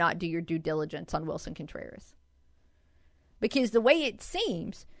 how did you not do your due diligence on Wilson Contreras? Because the way it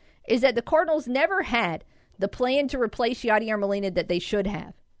seems is that the Cardinals never had the plan to replace Yadier Molina that they should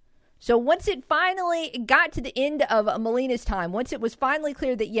have. So once it finally got to the end of Molina's time, once it was finally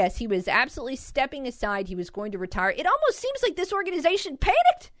clear that, yes, he was absolutely stepping aside, he was going to retire, it almost seems like this organization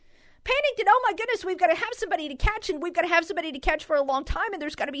panicked and, oh my goodness, we've got to have somebody to catch, and we've got to have somebody to catch for a long time, and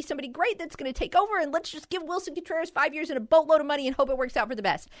there's got to be somebody great that's going to take over, and let's just give Wilson Contreras 5 years and a boatload of money and hope it works out for the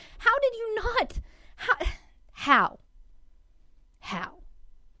best. How did you not? How?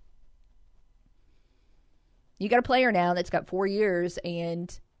 You got a player now that's got 4 years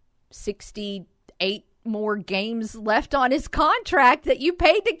and 68 more games left on his contract that you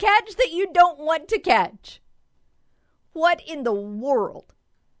paid to catch that you don't want to catch. What in the world?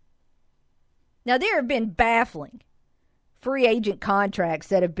 Now, there have been baffling free agent contracts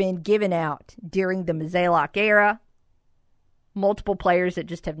that have been given out during the Mozeliak era. Multiple players that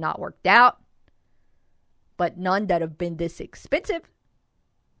just have not worked out, but none that have been this expensive.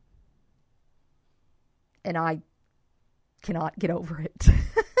 And I cannot get over it.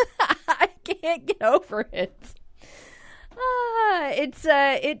 I can't get over it.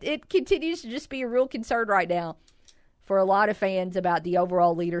 It continues to just be a real concern right now for a lot of fans about the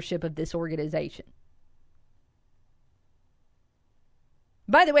overall leadership of this organization.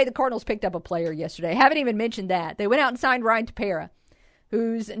 By the way, the Cardinals picked up a player yesterday. I haven't even mentioned that. They went out and signed Ryan Tepera,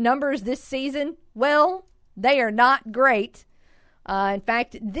 whose numbers this season, well, they are not great. In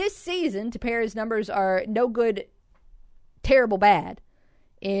fact, this season, Tepera's numbers are no good, terrible bad,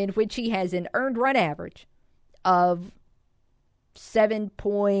 in which he has an earned run average of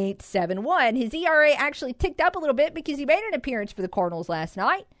 7.71. His ERA actually ticked up a little bit because he made an appearance for the Cardinals last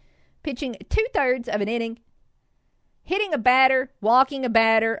night, pitching 2/3 of an inning, hitting a batter, walking a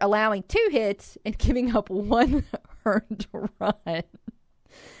batter, allowing 2 hits, and giving up 1 earned run.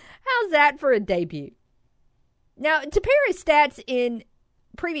 How's that for a debut? Now, Tepera's stats in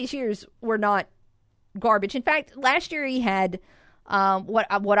previous years were not garbage. In fact, last year he had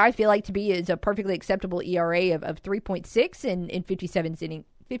what I feel like to be is a perfectly acceptable ERA of 3.6 in 57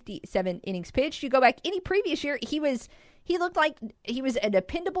 innings pitched. You go back any previous year, he looked like he was a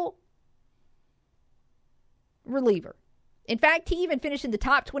dependable reliever. In fact, he even finished in the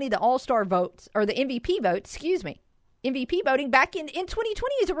top 20 of the All-Star votes, or the MVP votes, MVP voting back in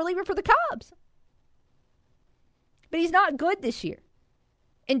 2020 as a reliever for the Cubs. But he's not good this year.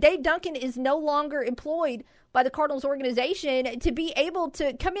 And Dave Duncan is no longer employed by the Cardinals organization to be able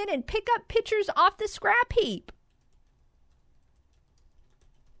to come in and pick up pitchers off the scrap heap.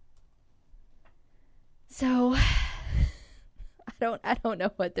 So, I don't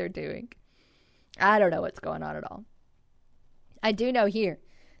know what they're doing. I don't know what's going on at all. I do know here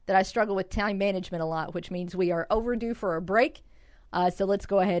that I struggle with time management a lot, which means we are overdue for a break. So let's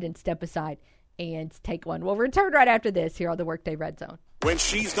go ahead and step aside and take one. We'll return right after this here on the Workday Red Zone. When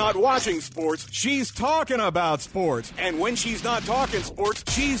she's not watching sports, she's talking about sports. And when she's not talking sports,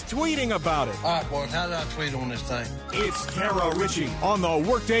 she's tweeting about it. All right, boys, how do I tweet on this thing? It's Kara Richey on the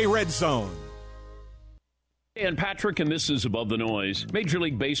Workday Red Zone. And Patrick, and this is Above the Noise. Major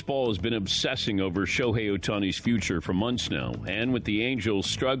League Baseball has been obsessing over Shohei Ohtani's future for months now. And with the Angels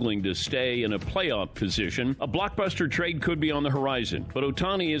struggling to stay in a playoff position, a blockbuster trade could be on the horizon. But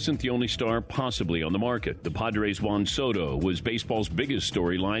Ohtani isn't the only star possibly on the market. The Padres' Juan Soto was baseball's biggest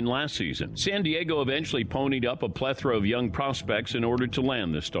storyline last season. San Diego eventually ponied up a plethora of young prospects in order to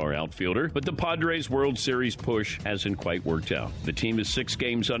land the star outfielder. But the Padres' World Series push hasn't quite worked out. The team is 6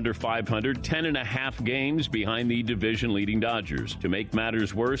 games under 500, 10.5 games behind the division-leading Dodgers. To make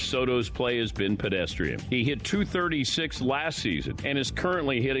matters worse, Soto's play has been pedestrian. He hit .236 last season and is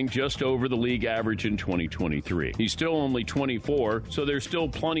currently hitting just over the league average in 2023. He's still only 24, so there's still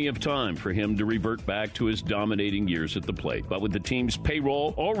plenty of time for him to revert back to his dominating years at the plate. But with the team's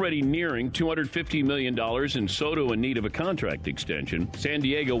payroll already nearing $250 million and Soto in need of a contract extension, San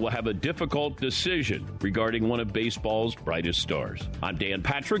Diego will have a difficult decision regarding one of baseball's brightest stars. I'm Dan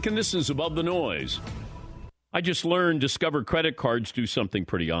Patrick, and this is Above the Noise. I just learned Discover credit cards do something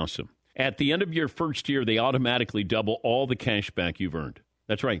pretty awesome. At the end of your first year, they automatically double all the cash back you've earned.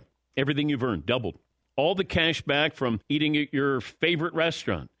 That's right. Everything you've earned, doubled. All the cash back from eating at your favorite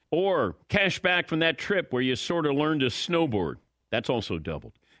restaurant, or cash back from that trip where you sort of learned to snowboard. That's also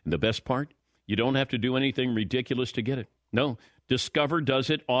doubled. And the best part, you don't have to do anything ridiculous to get it. No, Discover does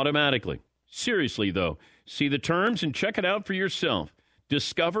it automatically. Seriously, though, see the terms and check it out for yourself.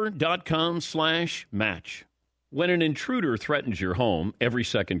 Discover.com/match. When an intruder threatens your home, every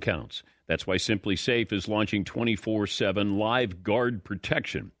second counts. That's why Simply Safe is launching 24/7 live guard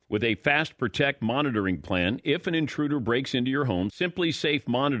protection. With a Fast Protect monitoring plan, if an intruder breaks into your home, Simply Safe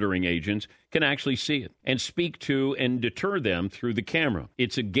monitoring agents can actually see it and speak to and deter them through the camera.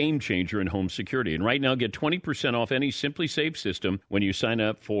 It's a game changer in home security. And right now, get 20% off any Simply Safe system when you sign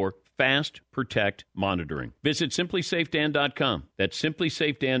up for Fast Protect monitoring. Visit simplysafedan.com. That's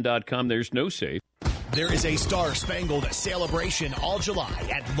simplysafedan.com. There's no safe. There is a star-spangled celebration all July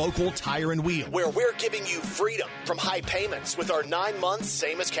at Local Tire and Wheel, where we're giving you freedom from high payments with our 9-month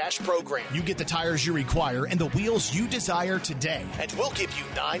same-as-cash program. You get the tires you require and the wheels you desire today, and we'll give you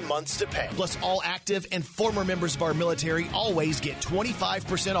 9 months to pay. Plus, all active and former members of our military always get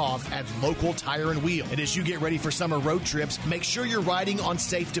 25% off at Local Tire and Wheel. And as you get ready for summer road trips, make sure you're riding on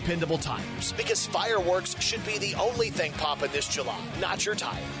safe, dependable tires, because fireworks should be the only thing popping this July, not your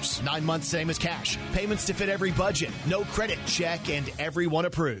tires. 9 months same-as-cash. Pay payments to fit every budget, no credit check, and everyone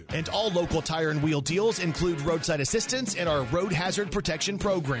approved. And all local tire and wheel deals include roadside assistance and our road hazard protection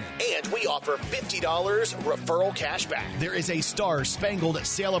program. And we offer $50 referral cash back. There is a Star-Spangled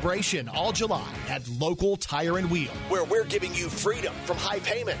Celebration all July at Local Tire and Wheel, where we're giving you freedom from high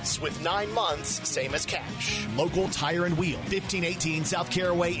payments with 9 months, same as cash. Local Tire and Wheel, 1518 South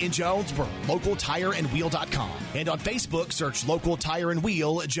Caraway in Jonesboro. LocalTireandWheel.com. And on Facebook, search Local Tire and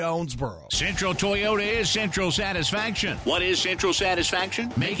Wheel Jonesboro. Central Toyota is Central Satisfaction. What is Central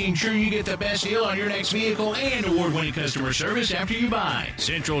Satisfaction? Making sure you get the best deal on your next vehicle and award-winning customer service after you buy.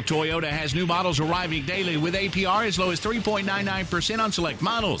 Central Toyota has new models arriving daily with APR as low as 3.99% on select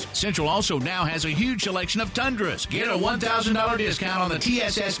models. Central also now has a huge selection of Tundras. Get a $1,000 discount on the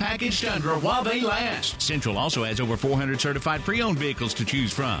TSS package Tundra while they last. Central also has over 400 certified pre-owned vehicles to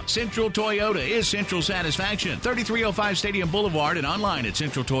choose from. Central Toyota is Central Satisfaction. 3305 Stadium Boulevard and online at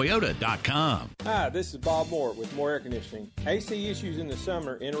centraltoyota.com. Hi, this is Bob Moore with Moore Air Conditioning. AC issues in the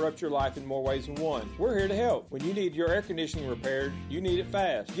summer interrupt your life in more ways than one. We're here to help. When you need your air conditioning repaired, you need it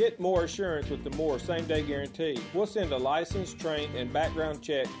fast. Get more assurance with the Moore same-day guarantee. We'll send a licensed, trained, and background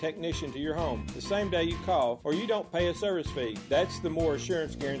check technician to your home the same day you call, or you don't pay a service fee. That's the Moore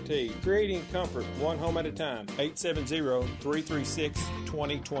Assurance Guarantee, creating comfort one home at a time.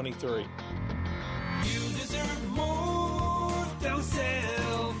 870-336-2023. You deserve more. Don't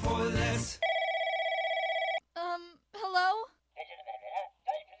settle for less. Hello?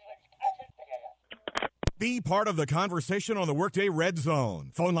 Be part of the conversation on the Workday Red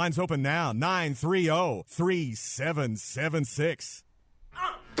Zone. Phone lines open now, 930-3776.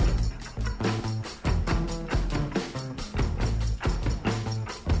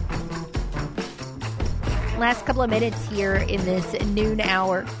 Last couple of minutes here in this noon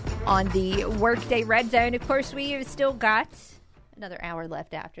hour on the Workday Red Zone. Of course, we have still got another hour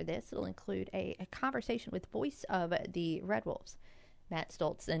left after this. It'll include a conversation with voice of the Red Wolves, Matt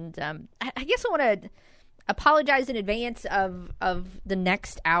Stolz. And I guess I want to apologize in advance of the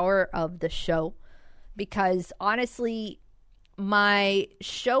next hour of the show, because honestly, my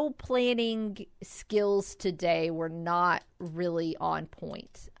show planning skills today were not really on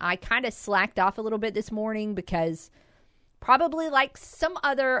point. I kind of slacked off a little bit this morning because, probably like some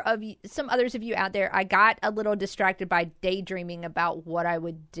others of you out there, I got a little distracted by daydreaming about what I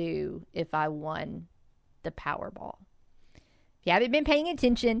would do if I won the Powerball. If you haven't been paying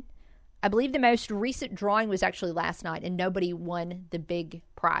attention, I believe the most recent drawing was actually last night, and nobody won the big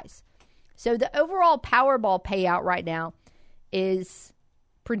prize. So the overall Powerball payout right now is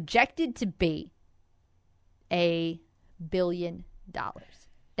projected to be $1 billion. Now,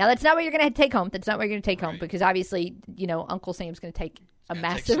 that's not what you're going to take home. That's not what you're going to take home, because obviously, Uncle Sam's going to take a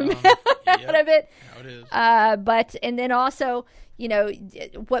massive amount out of it. How it is. And then also,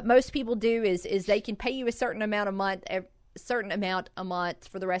 what most people do is they can pay you a certain amount a month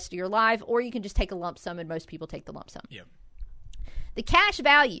for the rest of your life, or you can just take a lump sum, and most people take the lump sum. Yep. The cash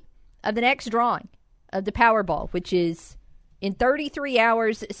value of the next drawing of the Powerball, which is in 33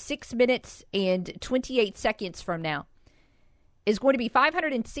 hours, 6 minutes, and 28 seconds from now, is going to be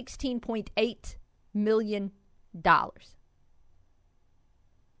 $516.8 million. I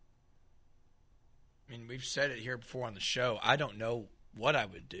mean, we've said it here before on the show. I don't know what I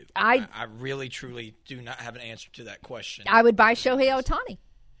would do. I really, truly do not have an answer to that question. I would buy Shohei Ohtani.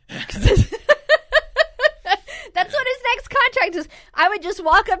 That's what his next contract is. I would just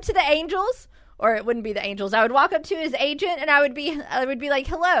walk up to the Angels, or it wouldn't be the Angels. I would walk up to his agent, and I would be like,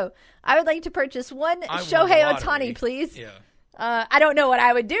 "Hello, I would like to purchase one Shohei Ohtani, please." Yeah. I don't know what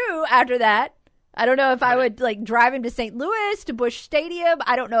I would do after that. I don't know if I would drive him to St. Louis, to Busch Stadium.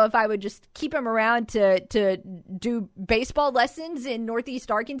 I don't know if I would just keep him around to do baseball lessons in Northeast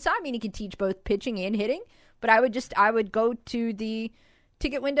Arkansas. I mean, he could teach both pitching and hitting, but I would go to the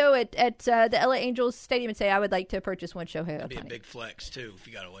ticket window at the LA Angels Stadium and say I would like to purchase one Shohei Ohtani. That'd be a big flex too if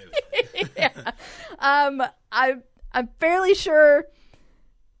you got away with it. Yeah. I'm fairly sure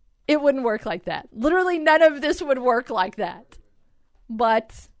it wouldn't work like that. Literally, none of this would work like that.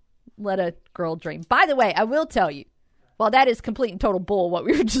 But let a girl dream. By the way, I will tell you, while that is complete and total bull, what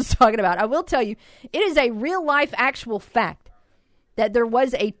we were just talking about, I will tell you, it is a real-life actual fact that there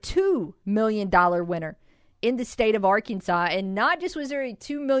was a $2 million winner in the state of Arkansas. And not just was there a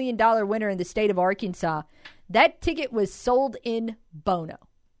 $2 million winner in the state of Arkansas, that ticket was sold in Bono.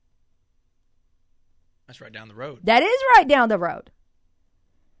 That's right down the road. That is right down the road.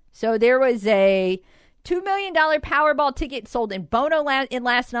 So there was a $2 million Powerball ticket sold in Bono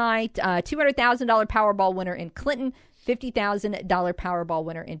last night, $200,000 Powerball winner in Clinton, $50,000 Powerball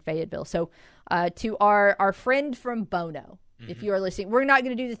winner in Fayetteville. So to our friend from Bono, If you are listening, we're not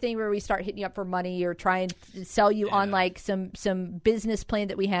going to do the thing where we start hitting you up for money or try and sell you on like some business plan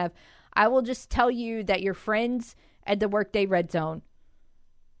that we have. I will just tell you that your friends at the Workday Redzone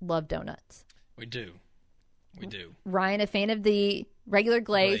love donuts. We do. Ryan, a fan of the regular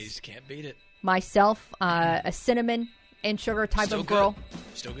glaze. Can't beat it. Myself, a cinnamon and sugar type Still of girl.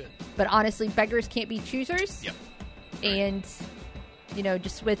 Still good. But honestly, beggars can't be choosers. Yep. And,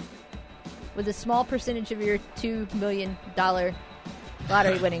 just with a small percentage of your $2 million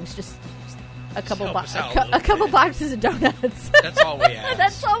lottery winnings, just a couple boxes of donuts. That's all we have.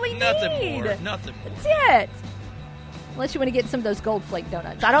 That's all we Nothing need. more. Nothing more. That's it. Unless you want to get some of those Gold Flake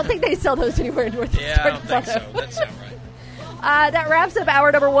donuts. I don't think they sell those anywhere in Northeast Yeah, I don't think so. That sounds right. That wraps up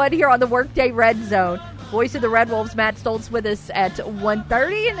hour number 1 here on the Workday Red Zone. Voice of the Red Wolves, Matt Stolz, with us at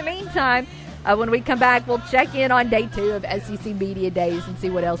 1:30. In the meantime, when we come back, we'll check in on day 2 of SEC Media Days and see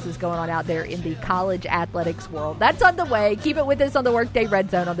what else is going on out there in the college athletics world. That's on the way. Keep it with us on the Workday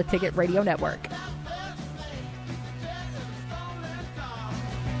Red Zone on the Ticket Radio Network.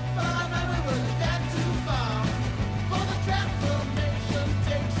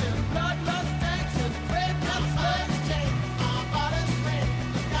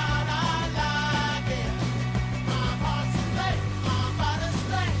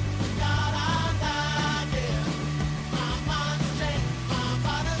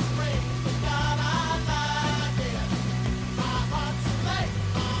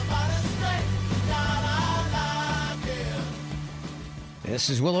 This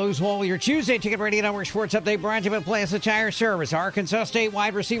is Will Oswald, your Tuesday Ticket Radio Network Sports Update brought to you by Plaza Tire Service. Arkansas State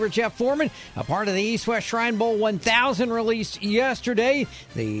wide receiver Jeff Foreman, a part of the East-West Shrine Bowl 1000 released yesterday.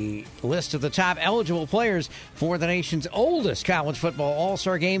 The list of the top eligible players for the nation's oldest college football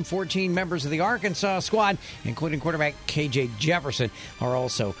all-star game. 14 members of the Arkansas squad, including quarterback K.J. Jefferson, are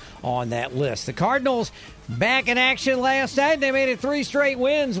also on that list. The Cardinals back in action last night. They made it 3 straight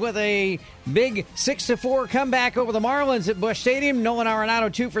wins with a big 6-4 comeback over the Marlins at Busch Stadium. Nolan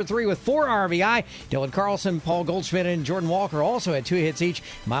Arenado 2 for 3 with 4 RBI. Dylan Carlson, Paul Goldschmidt, and Jordan Walker also had 2 hits each.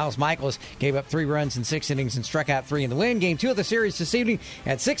 Miles Michaelis gave up 3 runs in 6 innings and struck out 3 in the win. Game 2 of the series this evening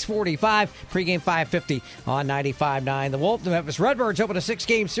at 6:45. Pregame 5:50 on 95.9. The Wolf, the Memphis Redbirds open a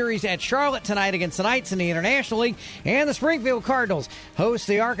 6-game series at Charlotte tonight against the Knights in the International League. And the Springfield Cardinals host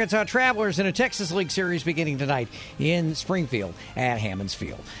the Arkansas Travelers in a Texas League series beginning tonight in Springfield at Hammonds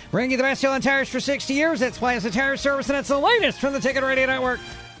Field. Bringing you the best on tires for 60 years. That's Plaza Tire Service, and that's the latest from the Ticket Radio Network.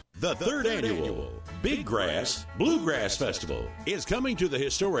 The third annual Big Grass Bluegrass Festival is coming to the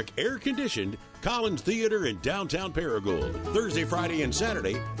historic air-conditioned Collins Theater in downtown Paragould. Thursday, Friday, and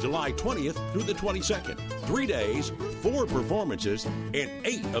Saturday, July 20th through the 22nd. 3 days, 4 performances, and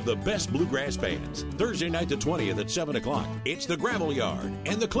 8 of the best bluegrass bands. Thursday night the 20th at 7 o'clock, it's the Gravel Yard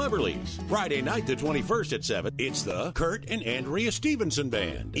and the Cleverleys. Friday night the 21st at 7, it's the Kurt and Andrea Stevenson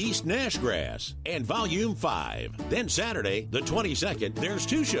Band, East Nashgrass, and Volume 5. Then Saturday, the 22nd, there's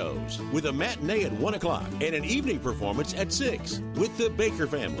 2 shows, with a matinee at 1 o'clock and an evening performance at 6 with the Baker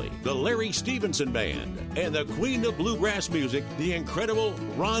Family, the Larry Stevenson Band, and the Queen of Bluegrass Music, the incredible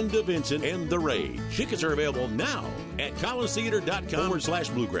Rhonda Vincent and the Rage. Tickets are available now at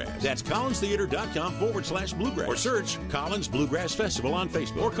collinstheater.com/bluegrass. That's collinstheater.com/bluegrass. Or search Collins Bluegrass Festival on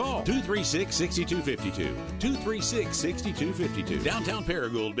Facebook. Or call 236-6252. 236-6252. Downtown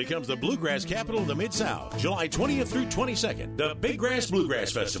Paragould becomes the bluegrass capital of the Mid-South. July 20th through 22nd. The Big Grass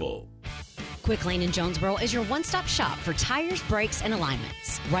Bluegrass Festival. Quick Lane in Jonesboro is your one-stop shop for tires, brakes, and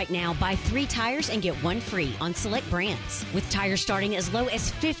alignments. Right now, buy 3 tires and get 1 free on select brands, with tires starting as low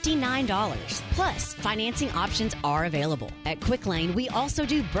as $59. Plus, financing options are available. At Quick Lane, we also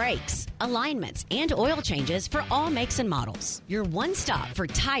do brakes, alignments, and oil changes for all makes and models. Your one-stop for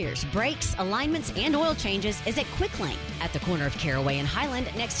tires, brakes, alignments, and oil changes is at Quick Lane at the corner of Caraway and Highland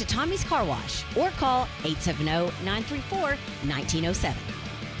next to Tommy's Car Wash, or call 870-934-1907.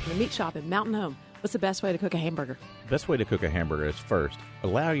 The meat shop at Mountain Home. What's the best way to cook a hamburger? The best way to cook a hamburger is first,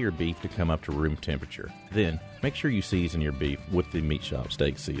 allow your beef to come up to room temperature. Then, make sure you season your beef with the meat shop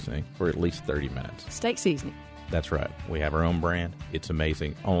steak seasoning for at least 30 minutes. Steak seasoning. That's right. We have our own brand. It's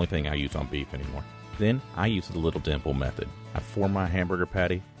amazing. Only thing I use on beef anymore. Then, I use the Little Dimple method. I form my hamburger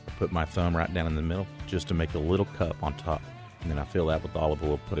patty, I put my thumb right down in the middle just to make a little cup on top. And then I fill that with olive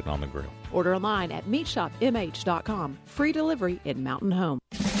oil, put it on the grill. Order online at meatshopmh.com. Free delivery in Mountain Home.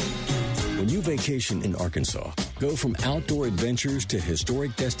 When you vacation in Arkansas, go from outdoor adventures to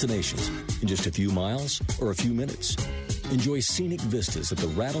historic destinations in just a few miles or a few minutes. Enjoy scenic vistas at the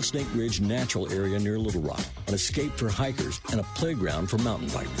Rattlesnake Ridge Natural Area near Little Rock, an escape for hikers, and a playground for mountain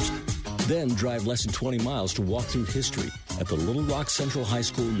bikers. Then drive less than 20 miles to walk through history at the Little Rock Central High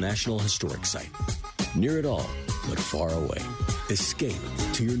School National Historic Site. Near it all, but far away. Escape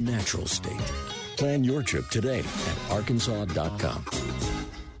to your natural state. Plan your trip today at arkansas.com.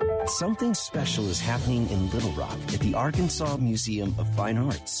 Something special is happening in Little Rock at the Arkansas Museum of Fine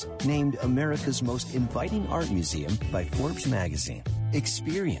Arts, named America's most inviting art museum by Forbes magazine.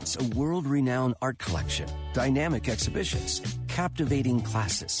 Experience a world-renowned art collection, dynamic exhibitions, captivating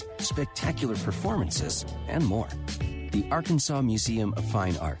classes, spectacular performances, and more. The Arkansas Museum of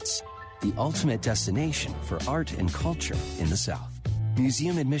Fine Arts, the ultimate destination for art and culture in the South.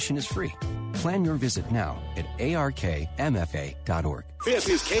 Museum admission is free. Plan your visit now at arkmfa.org. This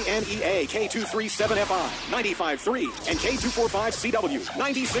is KNEA K237FI 95.3 and K245CW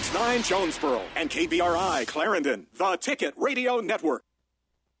 96.9 Jonesboro and KBRI Clarendon, the Ticket Radio Network.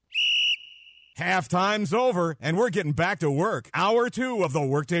 Halftime's over, and we're getting back to work. Hour 2 of the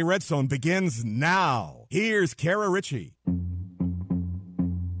Workday Redzone begins now. Here's Kara Richey.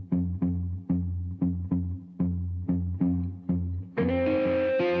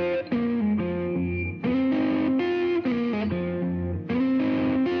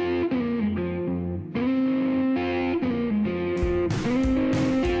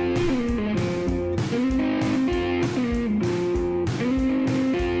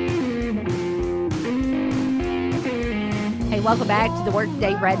 Welcome back to the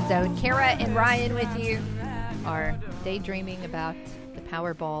Workday Redzone. Kara and Ryan with you are daydreaming about the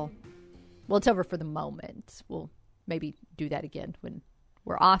Powerball. Well, it's over for the moment. We'll maybe do that again when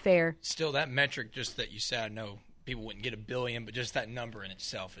we're off air. Still, that metric, just that you said, I know people wouldn't get $1 billion, but just that number in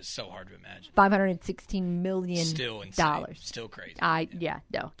itself is so hard to imagine. $516 million. Still insane. Still crazy.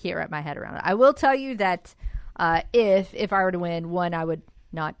 No, can't wrap my head around it. I will tell you that if I were to win, one, I would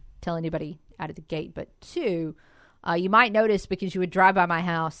not tell anybody out of the gate, but two, you might notice because you would drive by my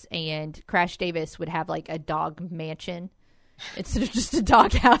house and Crash Davis would have like a dog mansion instead of just a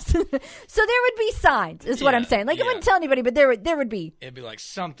dog house. So there would be signs, is what I'm saying. Like I wouldn't tell anybody, but there would be. It'd be like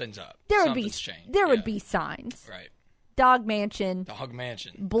something's up. Something's changed. There would be signs. Right. Dog mansion. Dog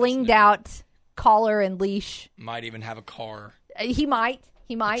mansion. Blinged out collar and leash. Might even have a car. He might.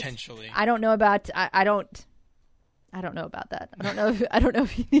 Potentially. I don't know about. I don't know about that. I don't know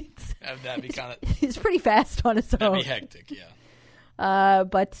if he needs. That'd be kind of. He's pretty fast on his own. That'd be hectic, yeah.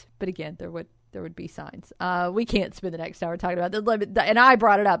 But again, there would be signs. We can't spend the next hour talking about the limit, and I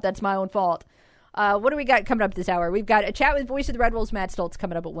brought it up. That's my own fault. What do we got coming up this hour? We've got a chat with voice of the Red Wolves Matt Stolz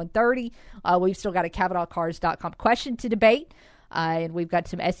coming up at 1:30. We've still got a CavenaughCars.com question to debate, and we've got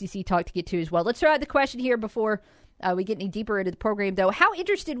some SEC talk to get to as well. Let's throw out the question here before we get any deeper into the program, though. How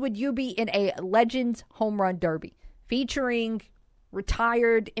interested would you be in a Legends Home Run Derby featuring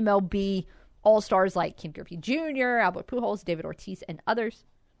retired MLB All-Stars like Ken Griffey Jr., Albert Pujols, David Ortiz, and others?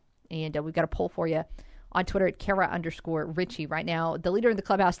 And we've got a poll for you on Twitter at Kara_Richey. Right now, the leader in the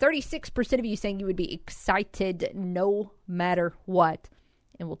clubhouse, 36% of you saying you would be excited no matter what.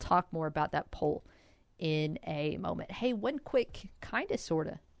 And we'll talk more about that poll in a moment. Hey, one quick kind of sort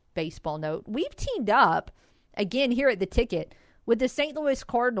of baseball note. We've teamed up again here at the Ticket with the St. Louis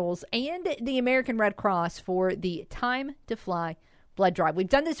Cardinals and the American Red Cross for the Time to Fly blood drive. We've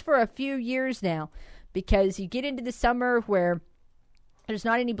done this for a few years now because you get into the summer where there's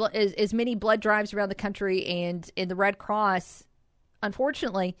not as many blood drives around the country, and in the Red Cross,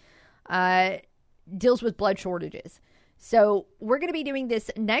 unfortunately, deals with blood shortages. So we're going to be doing this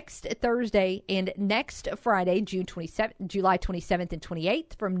next Thursday and next Friday, July 27th and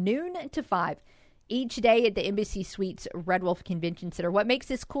 28th from noon to 5. Each day at the Embassy Suites Red Wolf Convention Center. What makes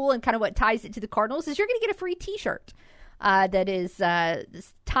this cool and kind of what ties it to the Cardinals is you're going to get a free T-shirt that is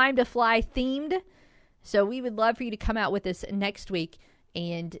Time to Fly themed. So we would love for you to come out with us next week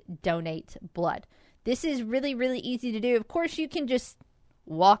and donate blood. This is really, really easy to do. Of course, you can just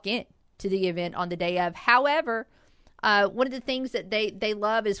walk in to the event on the day of. However, one of the things that they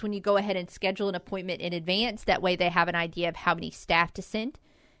love is when you go ahead and schedule an appointment in advance. That way they have an idea of how many staff to send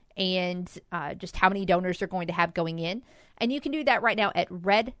and just how many donors they're going to have going in. And you can do that right now at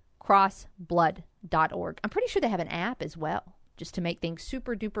redcrossblood.org. I'm pretty sure they have an app as well, just to make things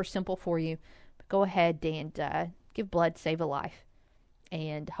super duper simple for you. But go ahead and give blood, save a life.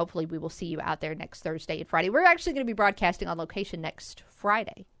 And hopefully we will see you out there next Thursday and Friday. We're actually going to be broadcasting on location next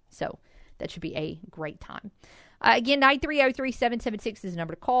Friday. So that should be a great time. Again, 930-3776 is the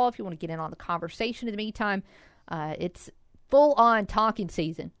number to call if you want to get in on the conversation. In the meantime, it's full-on talking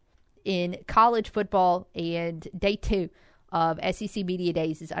season in college football, and day 2 of SEC Media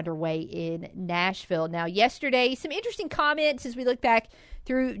Days is underway in Nashville. Now, yesterday, some interesting comments as we look back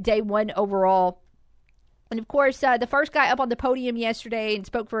through day 1 overall. And, of course, the first guy up on the podium yesterday and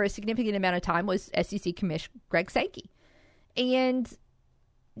spoke for a significant amount of time was SEC Commissioner Greg Sankey. And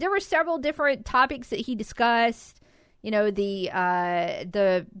there were several different topics that he discussed. You know,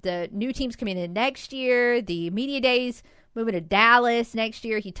 the new teams coming in next year, the media days moving to Dallas next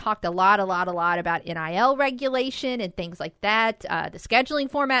year. He talked a lot about NIL regulation and things like that. The scheduling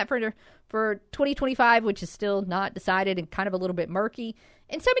format for 2025, which is still not decided and kind of a little bit murky,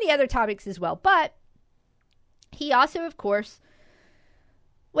 and so many other topics as well. But he also, of course,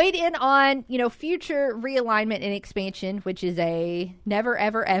 weighed in on, you know, future realignment and expansion, which is a never,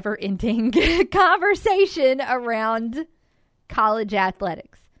 ever, ever ending conversation around college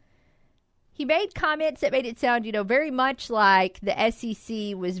athletics. He made comments that made it sound, you know, very much like the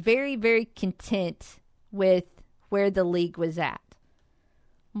SEC was very, very content with where the league was at.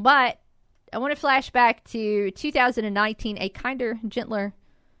 But I want to flash back to 2019, a kinder, gentler,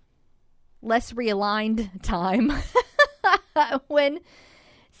 less realigned time when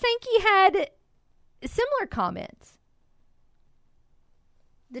Sankey had similar comments.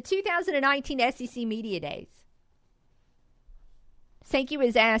 The 2019 SEC Media Days. Sankey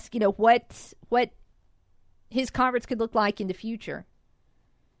was asked, you know, what his conference could look like in the future.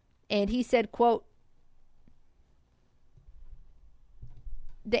 And he said, quote,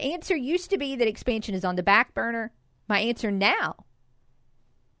 "The answer used to be that expansion is on the back burner. My answer now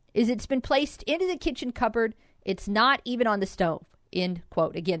is it's been placed into the kitchen cupboard. It's not even on the stove." End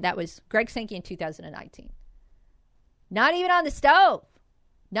quote. Again, that was Greg Sankey in 2019. Not even on the stove.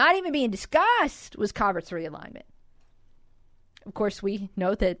 Not even being discussed was conference realignment. Of course, we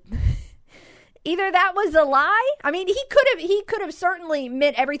know that either that was a lie. I mean, he could have certainly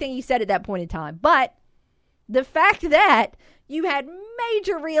meant everything he said at that point in time. But the fact that you had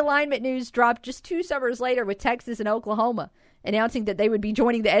major realignment news drop just 2 summers later with Texas and Oklahoma announcing that they would be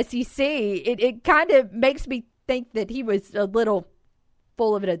joining the SEC, it kind of makes me think that he was a little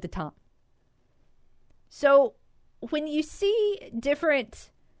full of it at the time. So when you see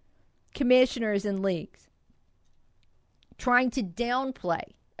different commissioners and leagues trying to downplay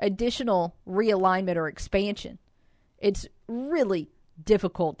additional realignment or expansion, it's really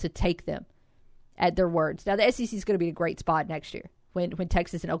difficult to take them at their words. Now, the SEC is going to be a great spot next year when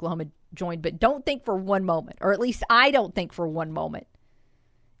Texas and Oklahoma join, but don't think for one moment, or at least I don't think for one moment,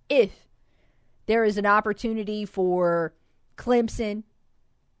 if there is an opportunity for Clemson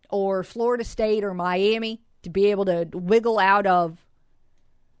or Florida State or Miami to be able to wiggle out of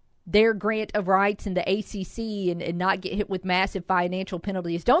their grant of rights in the ACC and not get hit with massive financial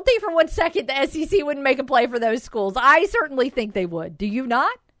penalties. Don't think for one second the SEC wouldn't make a play for those schools. I certainly think they would. Do you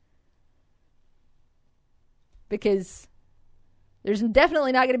not? Because there's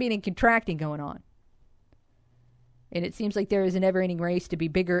definitely not going to be any contracting going on. And it seems like there is a never-ending race to be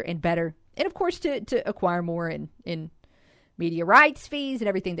bigger and better. And, of course, to acquire more in media rights fees and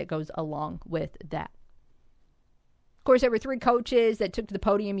everything that goes along with that. Of course, there were 3 coaches that took to the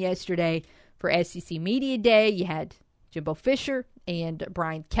podium yesterday for SEC Media Day. You had Jimbo Fisher and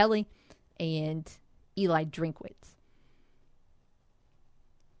Brian Kelly and Eli Drinkwitz.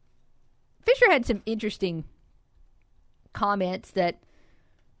 Fisher had some interesting comments that,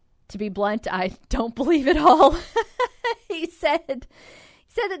 to be blunt, I don't believe at all. He said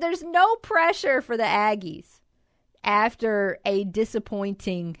that there's no pressure for the Aggies after a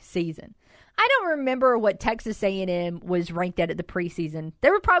disappointing season. I don't remember what Texas A&M was ranked at the preseason. They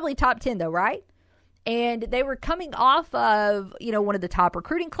were probably top 10 though, right? And they were coming off of, you know, one of the top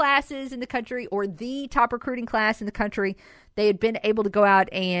recruiting classes in the country, or the top recruiting class in the country. They had been able to go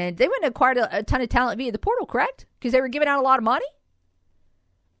out and they went and acquired a ton of talent via the portal, correct? Because they were giving out a lot of money.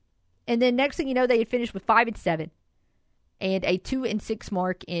 And then next thing you know, they had finished with 5-7 and a 2-6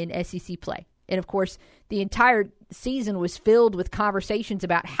 mark in SEC play. And of course, the entire season was filled with conversations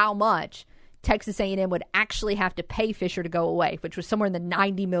about how much Texas A&M would actually have to pay Fisher to go away, which was somewhere in the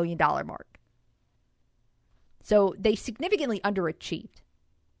 $90 million mark. So they significantly underachieved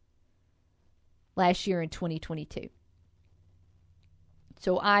last year in 2022.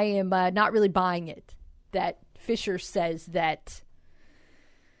 So I am not really buying it that Fisher says that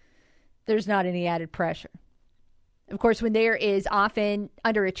there's not any added pressure. Of course, when there is often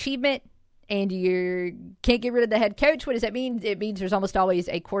underachievement and you can't get rid of the head coach, what does that mean? It means there's almost always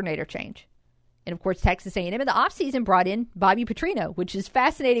a coordinator change. And, of course, Texas A&M in the offseason brought in Bobby Petrino, which is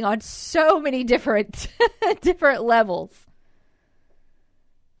fascinating on so many different different levels.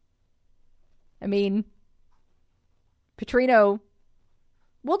 I mean, Petrino,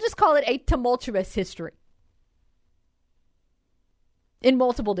 we'll just call it a tumultuous history in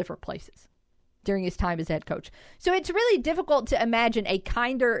multiple different places during his time as head coach. So it's really difficult to imagine a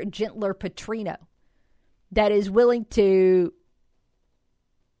kinder, gentler Petrino that is willing to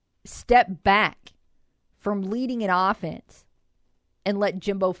step back from leading an offense and let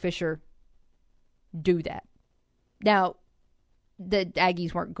Jimbo Fisher do that. Now, the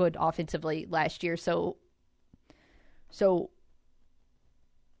Aggies weren't good offensively last year, so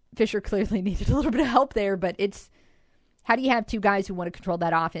Fisher clearly needed a little bit of help there, but it's how do you have two guys who want to control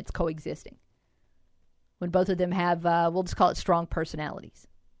that offense coexisting when both of them have, we'll just call it strong personalities?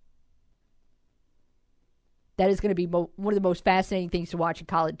 That is going to be one of the most fascinating things to watch in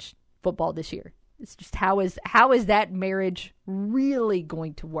college football this year. It's just how is that marriage really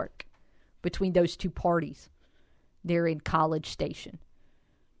going to work between those two parties there in College Station?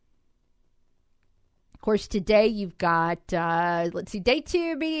 Of course, today you've got, day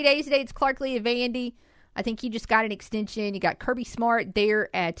 2, media days. Today it's Clark Lee of Vandy. I think he just got an extension. You got Kirby Smart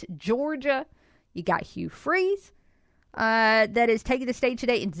there at Georgia. You got Hugh Freeze that is taking the stage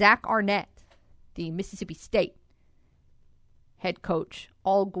today, and Zach Arnett, the Mississippi State head coach,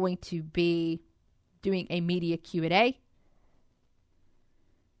 all going to be doing a media Q&A.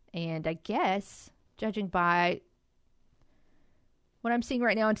 And I guess, judging by what I'm seeing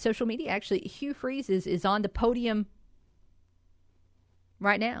right now on social media, actually, Hugh Freeze is on the podium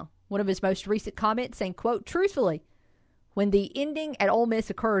right now. One of his most recent comments saying, quote, "Truthfully, when the ending at Ole Miss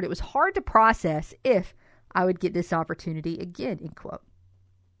occurred, it was hard to process if I would get this opportunity again," end quote.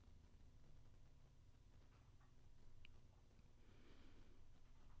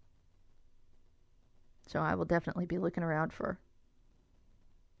 So I will definitely be looking around for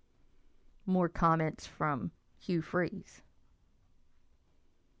more comments from Hugh Freeze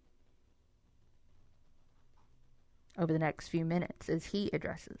over the next few minutes as he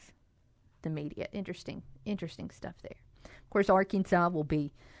addresses the media. Interesting stuff there. Of course, Arkansas will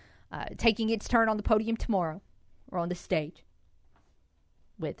be taking its turn on the podium tomorrow, or on the stage,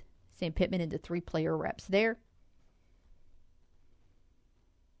 with Sam Pittman and the 3-player reps there.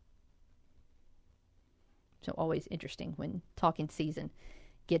 So always interesting when talking season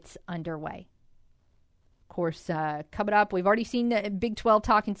gets underway. Of course, coming up, we've already seen the Big 12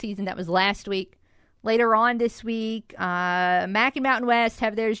 talking season. That was last week. Later on this week, MAC and Mountain West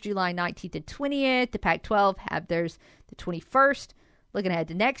have theirs July 19th and 20th. The Pac-12 have theirs the 21st. Looking ahead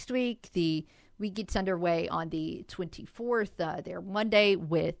to next week, the week gets underway on the 24th. They're Monday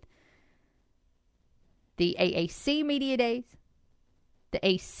with the AAC Media Days. The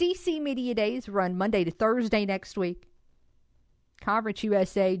ACC Media Days run Monday to Thursday next week. Conference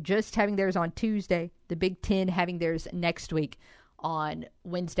USA just having theirs on Tuesday. The Big Ten having theirs next week on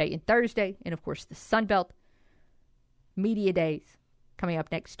Wednesday and Thursday. And, of course, the Sun Belt Media Days coming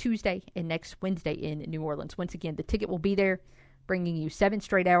up next Tuesday and next Wednesday in New Orleans. Once again, the ticket will be there, bringing you 7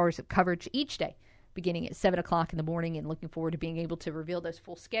 straight hours of coverage each day, beginning at 7 o'clock in the morning, and looking forward to being able to reveal those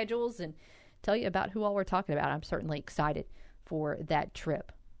full schedules and tell you about who all we're talking about. I'm certainly excited for that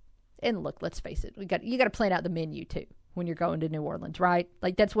trip. And look, let's face it, you got to plan out the menu too when you're going to New Orleans, right?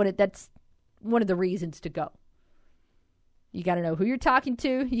 Like that's one of the reasons to go. You got to know who you're talking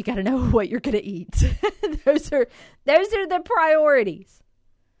to. You got to know what you're going to eat. Those are the priorities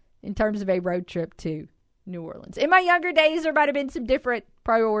in terms of a road trip to New Orleans. In my younger days, there might have been some different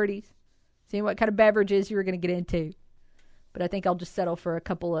priorities, seeing what kind of beverages you were going to get into. But I think I'll just settle for a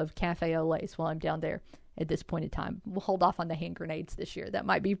couple of cafe au laits while I'm down there at this point in time. We'll hold off on the hand grenades this year. That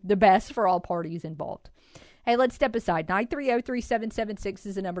might be the best for all parties involved. Hey, let's step aside. 930-3776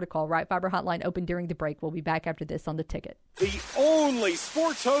 is the number to call. Right Fiber Hotline open during the break. We'll be back after this on The Ticket. The only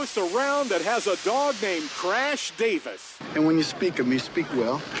sports host around that has a dog named Crash Davis. And when you speak of me, speak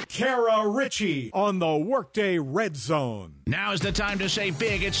well. Kara Richey on the Workday Red Zone. Now is the time to save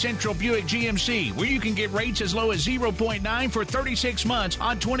big at Central Buick GMC, where you can get rates as low as 0.9 for 36 months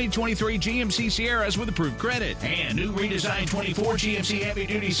on 2023 GMC Sierras with approved credit. And new redesigned 24 GMC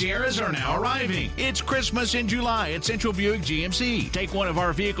heavy-duty Sierras are now arriving. It's Christmas in July at Central Buick GMC. Take one of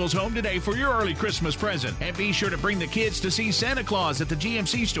our vehicles home today for your early Christmas present. And be sure to bring the kids to see Santa Claus at the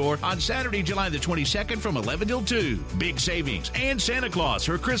GMC store on Saturday, July the 22nd from 11 till 2. Big savings and Santa Claus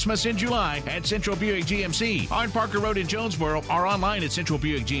for Christmas in July at Central Buick GMC on Parker Road in Jonesboro, or online at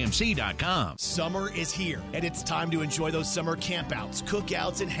centralbuickgmc.com. Summer is here, and it's time to enjoy those summer campouts,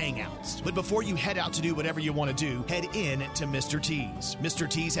 cookouts, and hangouts. But before you head out to do whatever you want to do, head in to Mr. T's. Mr.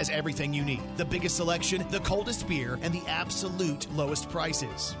 T's has everything you need. The biggest selection, the coldest beer, and the absolute lowest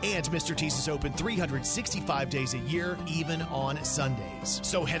prices. And Mr. T's is open 365 days a year, even on Sundays.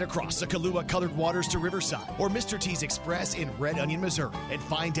 So head across the Kahlua-colored waters to Riverside or Mr. T's Express in Red Onion, Missouri, and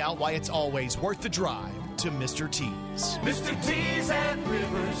find out why it's always worth the drive to Mr. T's. Mr. T's at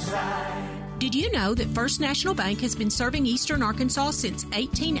Riverside. Did you know that First National Bank has been serving Eastern Arkansas since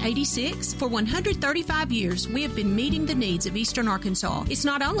 1886? For 135 years, we have been meeting the needs of Eastern Arkansas. It's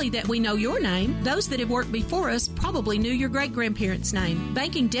not only that we know your name, those that have worked before us probably knew your great-grandparents' name.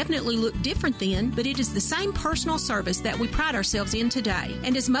 Banking definitely looked different then, but it is the same personal service that we pride ourselves in today.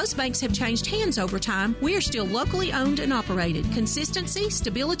 And as most banks have changed hands over time, we are still locally owned and operated. Consistency,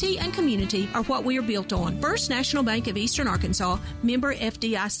 stability, and community are what we are built on. First National Bank of Eastern Arkansas, member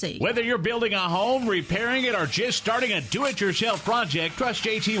FDIC. Whether you're building a home, repairing it, or just starting a do-it-yourself project, trust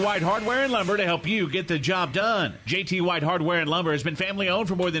JT White Hardware and Lumber to help you get the job done. JT White Hardware and Lumber has been family-owned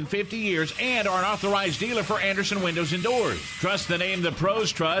for more than 50 years and are an authorized dealer for Anderson Windows and Doors. Trust the name the pros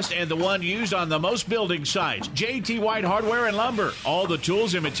trust and the one used on the most building sites. JT White Hardware and Lumber. All the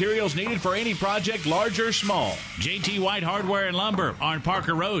tools and materials needed for any project, large or small. JT White Hardware and Lumber on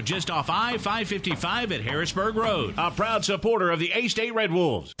Parker Road, just off I-555 at Harrisburg Road. A proud supporter of the A-State Red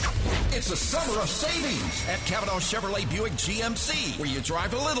Wolves. It's a summer of savings at Cavanaugh Chevrolet Buick GMC, where you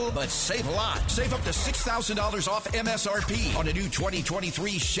drive a little but save a lot. Save up to $6,000 off MSRP on a new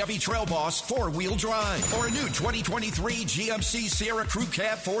 2023 Chevy Trail Boss 4-wheel drive, or a new 2023 GMC Sierra Crew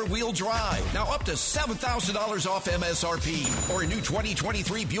Cab 4-wheel drive. Now up to $7,000 off MSRP, or a new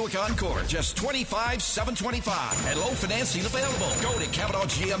 2023 Buick Encore, just $25,725, and low financing available. Go to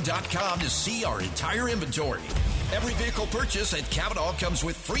CavanaughGM.com to see our entire inventory. Every vehicle purchase at Cavanaugh comes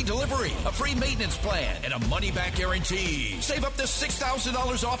with free delivery, a free maintenance plan, and a money-back guarantee. Save up to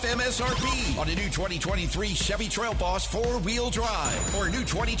 $6,000 off MSRP on a new 2023 Chevy Trail Boss 4-wheel drive, or a new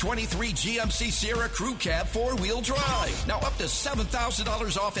 2023 GMC Sierra Crew Cab 4-wheel drive. Now up to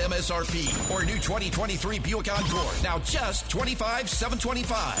 $7,000 off MSRP, or a new 2023 Buick Encore. Now just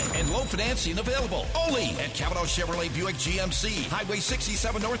 $25,725, and low financing available. Only at Cavanaugh Chevrolet Buick GMC, Highway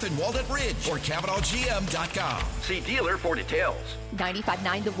 67 North in Walnut Ridge, or CavanaughGM.com. See dealer for details.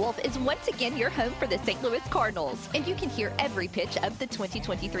 95.9 The Wolf is once again your home for the St. Louis Cardinals, and you can hear every pitch of the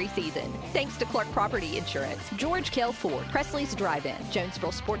 2023 season. Thanks to Clark Property Insurance, George Kell Ford, Presley's Drive-In,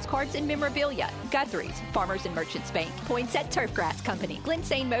 Jonesboro Sports Cards and Memorabilia, Guthrie's, Farmers and Merchants Bank, Poinsett Turfgrass Company,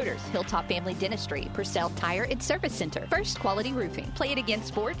 Glensain Motors, Hilltop Family Dentistry, Purcell Tire and Service Center, First Quality Roofing, Play It Again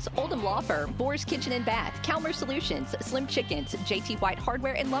Sports, Oldham Law Firm, Boers Kitchen and Bath, Calmer Solutions, Slim Chickens, JT White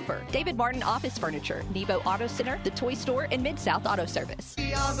Hardware and Lumber, David Martin Office Furniture, Nebo Auto Center, The Toy Store, and Mid-South Auto Service.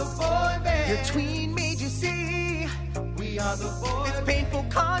 We are the boy band. Your tween made you see. We are the boy band. It's Painful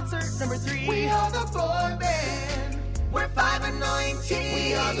Concert number 3. We are the boy band. We're 5 and 19.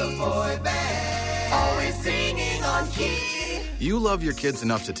 We are the boy band. Always singing on key. You love your kids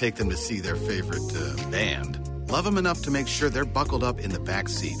enough to take them to see their favorite band. Love them enough to make sure they're buckled up in the back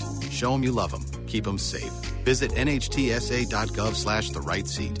seat. Show them you love them. Keep them safe. Visit nhtsa.gov/the right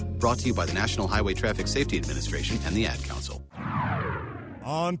seat. Brought to you by the National Highway Traffic Safety Administration and the Ad Council.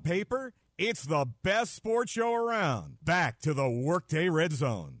 On paper, it's the best sports show around. Back to the Workday Red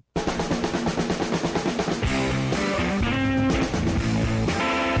Zone.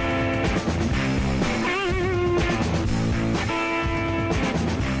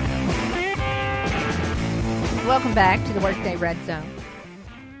 Welcome back to the Workday Red Zone.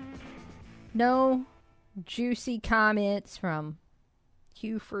 No juicy comments from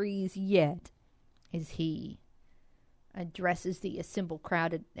Hugh Freeze yet as he addresses the assembled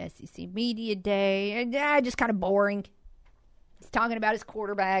crowd at SEC Media Day. And just kind of boring. He's talking about his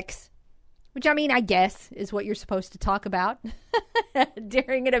quarterbacks, which, I mean, I guess is what you're supposed to talk about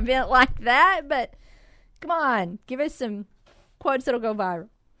during an event like that. But come on, give us some quotes that'll go viral.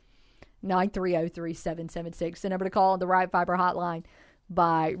 930-3776, the number to call on the Right Fiber hotline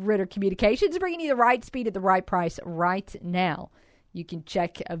by Ritter Communications, bringing you the right speed at the right price right now. You can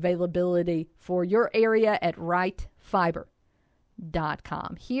check availability for your area at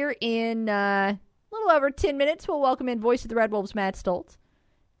rightfiber.com. Here in a little over 10 minutes, we'll welcome in voice of the Red Wolves, Matt Stolz,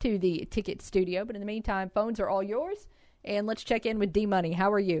 to the ticket studio. But in the meantime, phones are all yours. And let's check in with D-Money.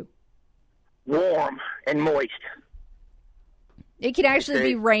 How are you? Warm and moist. It could actually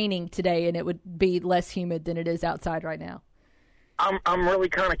be raining today, and it would be less humid than it is outside right now. I'm really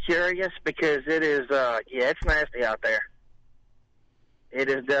kind of curious because it is, it's nasty out there. It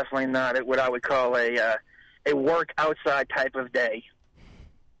is definitely not what I would call a work outside type of day.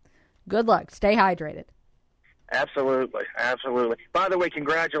 Good luck. Stay hydrated. Absolutely, absolutely. By the way,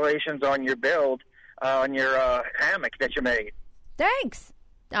 congratulations on your build, on your hammock that you made. Thanks.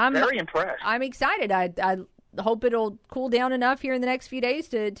 I'm very impressed. I'm excited. I hope it'll cool down enough here in the next few days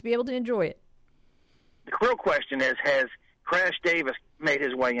to be able to enjoy it. The real question is, has Crash Davis made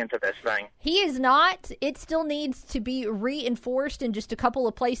his way into this thing. He is not. It still needs to be reinforced in just a couple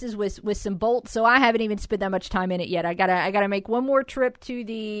of places with some bolts. So I haven't even spent that much time in it yet. I gotta make one more trip to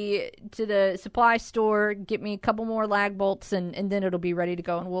the supply store, get me a couple more lag bolts, and then it'll be ready to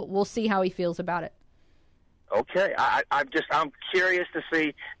go. And we'll see how he feels about it. Okay, I'm curious to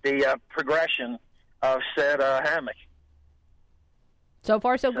see the progression of said hammock. So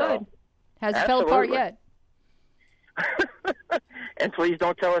far, so good. Hasn't fell apart yet. And please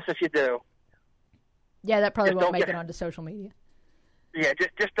don't tell us if you do. Yeah, that probably won't make it onto social media. Yeah,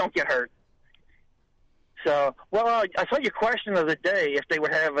 just don't get hurt. So, I saw your question of the day, if they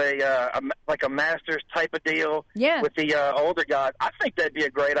would have a Masters type of deal with the older guys. I think that'd be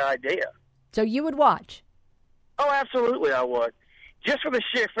a great idea. So you would watch? Oh, absolutely I would. Just for the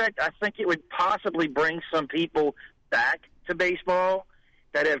sheer fact, I think it would possibly bring some people back to baseball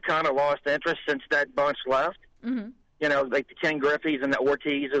that have kind of lost interest since that bunch left. Mm-hmm. You know, like the Ken Griffeys and the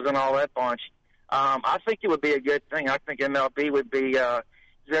Ortizes and all that bunch. I think it would be a good thing. I think MLB would be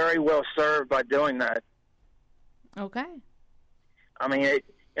very well served by doing that. Okay. I mean,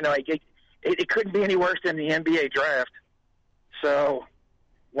 it couldn't be any worse than the NBA draft. So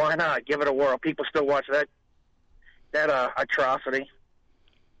why not give it a whirl? People still watch that atrocity.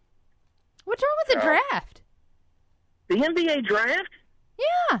 What's wrong with the draft? The NBA draft?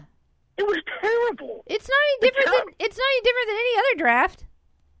 Yeah. It was terrible. It's not any different than any other draft.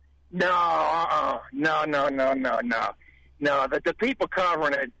 No. The people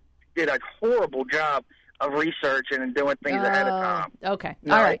covering it did a horrible job of researching and doing things ahead of time. Okay.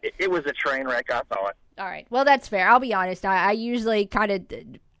 No, all right. It was a train wreck, I thought. All right. Well, that's fair. I'll be honest. I usually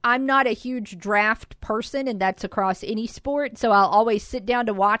I'm not a huge draft person, and that's across any sport, so I'll always sit down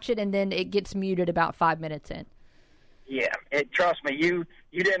to watch it, and then it gets muted about 5 minutes in. Yeah, trust me, you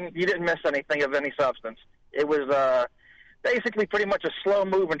didn't miss anything of any substance. It was basically pretty much a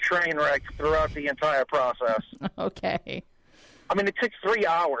slow-moving train wreck throughout the entire process. Okay. I mean, it took 3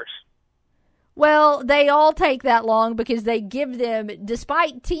 hours. Well, they all take that long because they give them,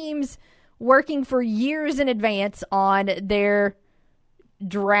 despite teams working for years in advance on their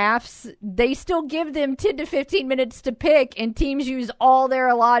drafts, they still give them 10 to 15 minutes to pick, and teams use all their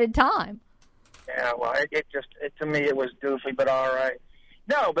allotted time. Yeah, well, to me, it was goofy, but all right.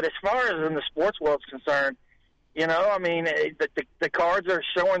 No, but as far as in the sports world is concerned, you know, I mean, the Cards are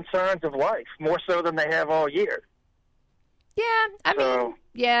showing signs of life, more so than they have all year.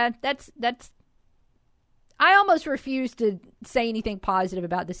 Yeah, that's. I almost refuse to say anything positive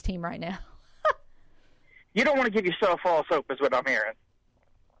about this team right now. You don't want to give yourself false hope, is what I'm hearing.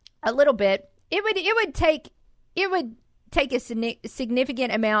 A little bit. It would take a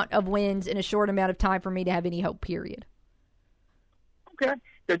significant amount of wins in a short amount of time for me to have any hope, period. Okay.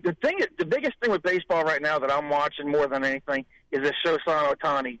 The biggest thing with baseball right now that I'm watching more than anything is this Shohei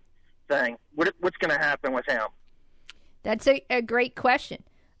Ohtani thing. What's going to happen with him? That's a great question.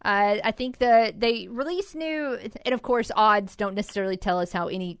 I think they release new, and of course odds don't necessarily tell us how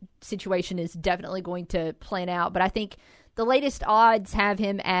any situation is definitely going to plan out, but I think the latest odds have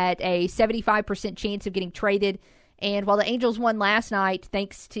him at a 75% chance of getting traded. And while the Angels won last night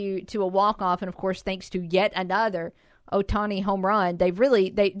thanks to a walk-off, and of course thanks to yet another Ohtani home run, they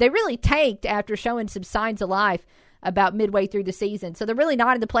really tanked after showing some signs of life about midway through the season. So they're really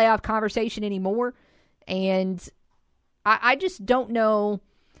not in the playoff conversation anymore. And I just don't know.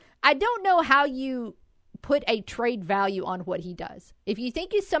 I don't know how you put a trade value on what he does. If you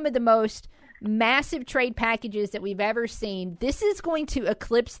think it's some of the most massive trade packages that we've ever seen, this is going to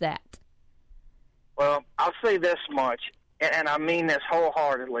eclipse that. Well, I'll say this much, and I mean this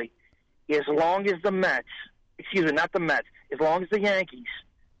wholeheartedly. As long as the Mets, not the Mets, as long as the Yankees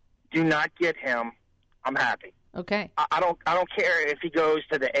do not get him, I'm happy. Okay. I don't care if he goes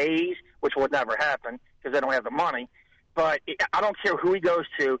to the A's, which would never happen because they don't have the money. But I don't care who he goes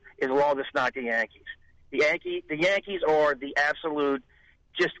to as long as it's not the Yankees. The Yankees are the absolute,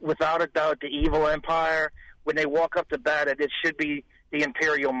 just without a doubt, the evil empire. When they walk up to bat, it should be the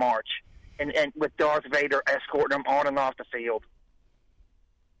Imperial March, and with Darth Vader escorting them on and off the field.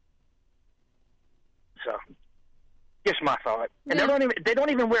 So, just my thought. And Yeah. they don't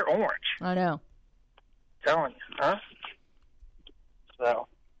even wear orange. I know. Telling you, huh? So,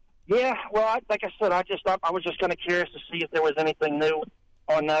 yeah. Well, like I said, I was just kind of curious to see if there was anything new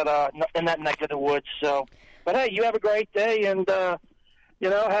on that in that neck of the woods. So, but hey, you have a great day, and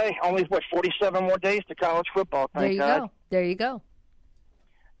hey, only 47 more days to college football. Thank God. There you go.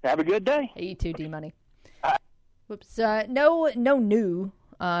 Have a good day. Hey, you too, D-Money. Whoops. No new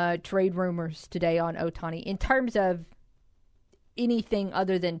trade rumors today on Ohtani in terms of anything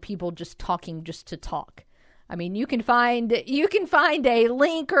other than people just talking just to talk. I mean, you can find a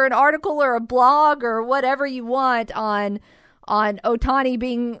link or an article or a blog or whatever you want on Ohtani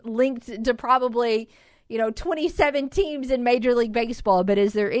being linked to probably, 27 teams in Major League Baseball. But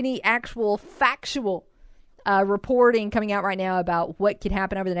is there any actual factual reporting coming out right now about what could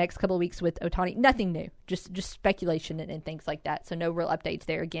happen over the next couple of weeks with Ohtani? Nothing new, just speculation and things like that. So no real updates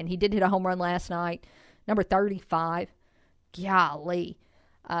there. Again, he did hit a home run last night, number 35. Golly.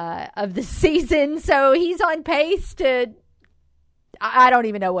 Of the season. So he's on pace to, I don't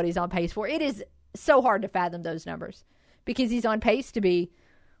even know what he's on pace for. It is so hard to fathom those numbers because he's on pace to be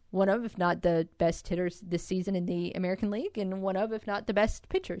one of, if not the best hitters this season in the American League, and one of, if not the best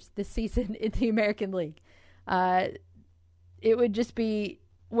pitchers this season in the American League. It would just be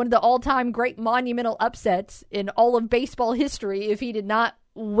one of the all-time great monumental upsets in all of baseball history if he did not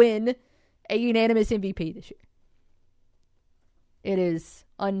win a unanimous MVP this year. It is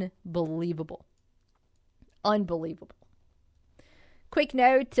unbelievable. Unbelievable. Quick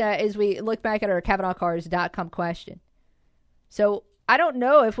note as we look back at our CavanaughCars.com question. So I don't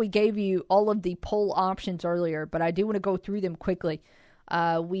know if we gave you all of the poll options earlier, but I do want to go through them quickly.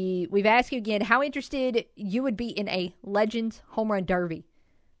 We've asked you again how interested you would be in a Legends Home Run Derby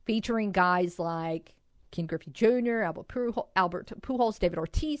featuring guys like Ken Griffey Jr., Albert Pujols, David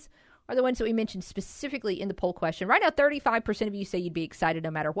Ortiz, are the ones that we mentioned specifically in the poll question. Right now, 35% of you say you'd be excited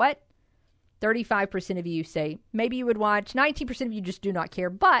no matter what. 35% of you say maybe you would watch. 19% of you just do not care.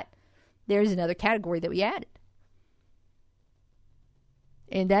 But there's another category that we added.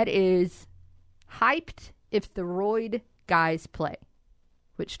 And that is hyped if the roid guys play,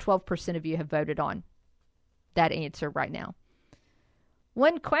 which 12% of you have voted on that answer right now.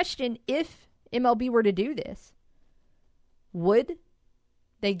 One question, if MLB were to do this, would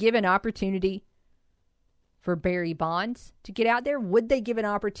they give an opportunity for Barry Bonds to get out there? Would they give an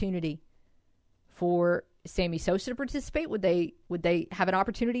opportunity for Sammy Sosa to participate? Would they have an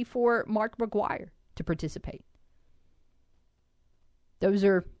opportunity for Mark McGwire to participate? Those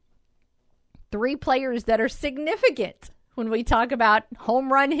are three players that are significant when we talk about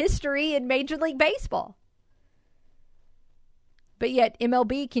home run history in Major League Baseball. But yet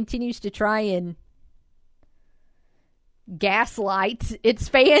MLB continues to try and gaslight its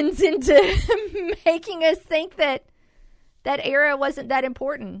fans into making us think that era wasn't that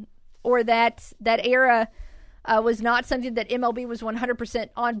important, or that era was not something that MLB was 100%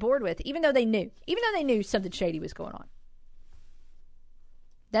 on board with, even though they knew something shady was going on.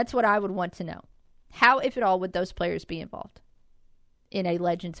 That's what I would want to know. How, if at all, would those players be involved in a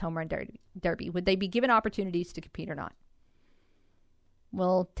Legends Home Run Derby? Would they be given opportunities to compete or not?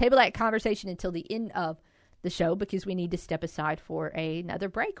 We'll table that conversation until the end of the show because we need to step aside for another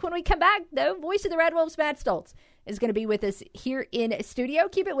break. When we come back, though, voice of the Red Wolves, Matt Stolz, is going to be with us here in studio.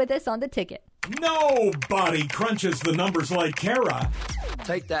 Keep it with us on The Ticket. Nobody crunches the numbers like Kara.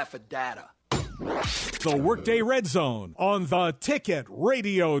 Take that for data. The Workday Red Zone on the Ticket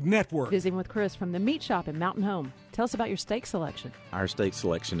Radio Network. Visiting with Chris from the Meat Shop in Mountain Home. Tell us about your steak selection. Our steak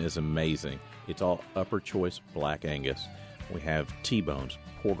selection is amazing. It's all upper choice black Angus. We have T-bones,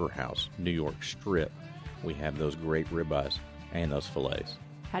 porterhouse, New York strip. We have those great ribeyes and those fillets.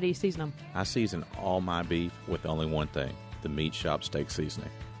 How do you season them? I season all my beef with only one thing, the Meat Shop steak seasoning.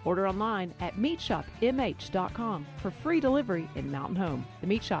 Order online at meatshopmh.com for free delivery in Mountain Home. The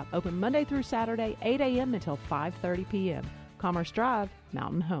Meat Shop, open Monday through Saturday, 8 a.m. until 5:30 p.m. Commerce Drive,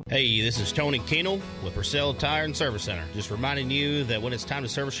 Mountain Home. Hey, this is Tony Keenel with Purcell Tire and Service Center. Just reminding you that when it's time to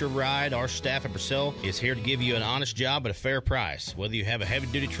service your ride, our staff at Purcell is here to give you an honest job at a fair price. Whether you have a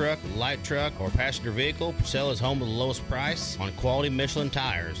heavy-duty truck, light truck, or passenger vehicle, Purcell is home with the lowest price on quality Michelin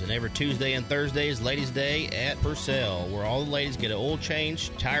tires. And every Tuesday and Thursday is Ladies' Day at Purcell, where all the ladies get an oil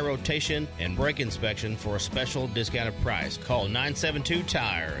change, tire rotation, and brake inspection for a special discounted price. Call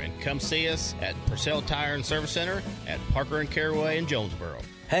 972-TIRE and come see us at Purcell Tire and Service Center at Parker and Caraway in Jonesboro.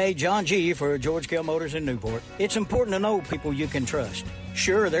 Hey, John G. for George Kell Motors in Newport. It's important to know people you can trust.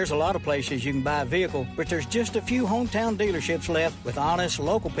 Sure, there's a lot of places you can buy a vehicle, but there's just a few hometown dealerships left with honest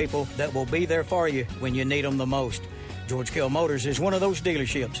local people that will be there for you when you need them the most. George Kell Motors is one of those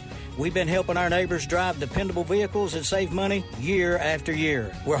dealerships. We've been helping our neighbors drive dependable vehicles and save money year after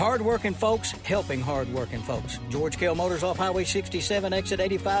year. We're hard-working folks helping hard-working folks. George Kell Motors off Highway 67, exit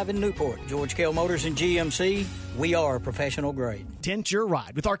 85 in Newport. George Kell Motors and GMC, We are professional grade. Tint your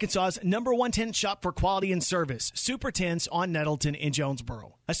ride with Arkansas's #1 tint shop for quality and service, Super Tints on Nettleton in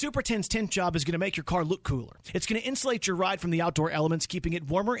Jonesboro. A Super Tints tint job is going to make your car look cooler. It's going to insulate your ride from the outdoor elements, keeping it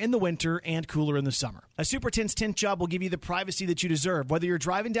warmer in the winter and cooler in the summer. A Super Tints tint job will give you the privacy that you deserve, whether you're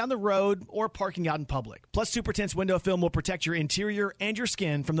driving down the road or parking out in public. Plus, Super Tints window film will protect your interior and your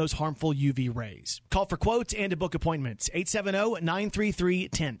skin from those harmful UV rays. Call for quotes and to book appointments.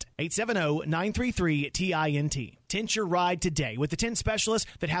 870-933-TINT. 870-933-TINT. Tint your ride today with the tint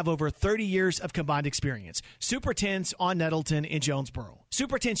specialists that have over 30 years of combined experience. Super Tints on Nettleton in Jonesboro.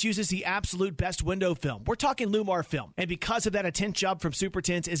 Super Tints uses the absolute best window film. We're talking Lumar film. And because of that, a tint job from Super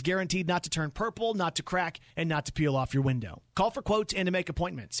Tints is guaranteed not to turn purple, not to crack, and not to peel off your window. Call for quotes and to make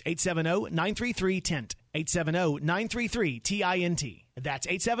appointments. 870-933-TINT. 870-933-TINT. That's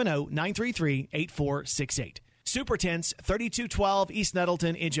 870-933-8468. Super Tints, 3212 East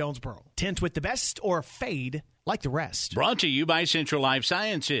Nettleton in Jonesboro. Tint with the best or fade like the rest. Brought to you by Central Life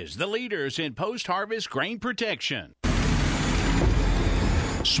Sciences, the leaders in post-harvest grain protection.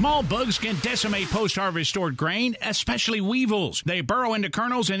 Small bugs can decimate post-harvest stored grain, especially weevils. They burrow into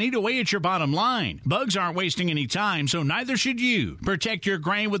kernels and eat away at your bottom line. Bugs aren't wasting any time, so neither should you. Protect your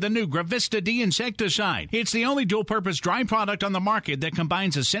grain with the new Gravista D insecticide. It's the only dual-purpose dry product on the market that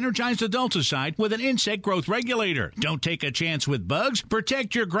combines a synergized adulticide with an insect growth regulator. Don't take a chance with bugs.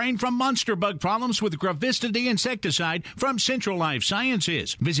 Protect your grain from monster bug problems with Gravista D insecticide from Central Life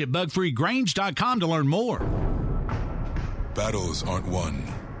Sciences. Visit bugfreegrains.com to learn more. Battles aren't won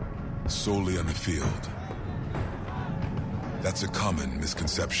solely on the field. That's a common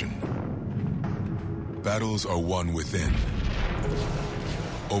misconception. Battles are won within,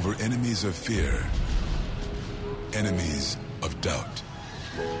 over enemies of fear, enemies of doubt.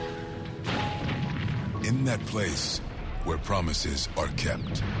 In that place where promises are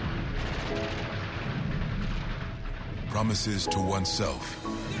kept. Promises to oneself.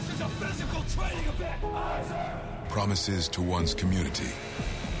 This is a physical training event. Promises to one's community.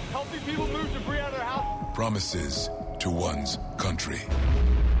 Helping people move debris out of their house. Promises to one's country.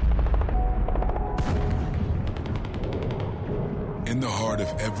 In the heart of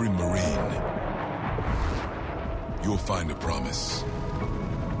every Marine, you'll find a promise.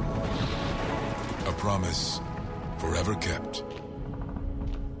 A promise forever kept.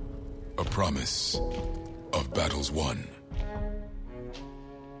 A promise of battles won.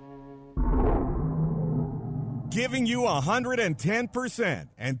 Giving you 110%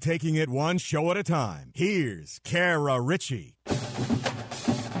 and taking it one show at a time. Here's Kara Richey.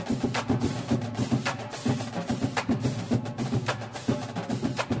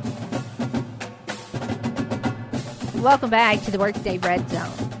 Welcome back to the Workday Red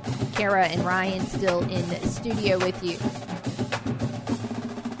Zone. Kara and Ryan still in the studio with you.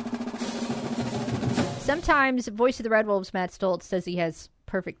 Sometimes voice of the Red Wolves, Matt Stolz, says he has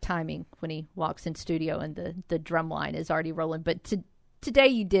perfect timing when he walks in studio and the drum line is already rolling. But today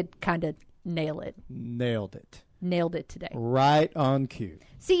you did kind of nail it. Nailed it. Nailed it today. Right on cue.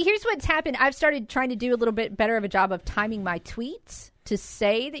 See, here's what's happened. I've started trying to do a little bit better of a job of timing my tweets to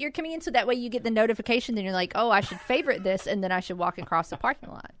say that you're coming in, so that way you get the notification, then you're like, oh, I should favorite this, and then I should walk across the parking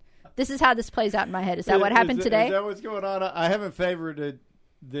lot. This is how this plays out in my head. Is that what happened today? Is that what's going on? I haven't favorited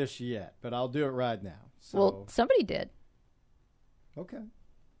this yet, but I'll do it right now. So. Well, somebody did. Okay.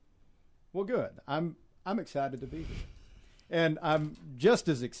 Well, good. I'm excited to be here, and I'm just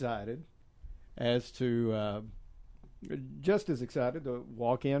as excited to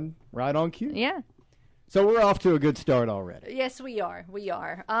walk in right on cue. Yeah. So we're off to a good start already. Yes, we are. We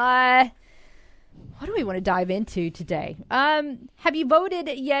are. What do we want to dive into today? Have you voted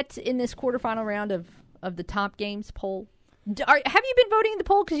yet in this quarterfinal round of the top games poll? Have you been voting in the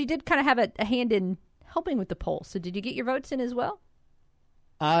poll? Because you did kind of have a hand in helping with the poll. So did you get your votes in as well?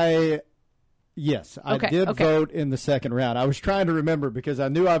 Yes, I did vote in the second round. I was trying to remember because I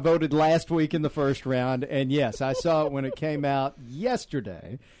knew I voted last week in the first round. And, yes, I saw it when it came out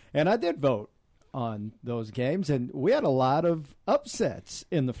yesterday. And I did vote on those games. And we had a lot of upsets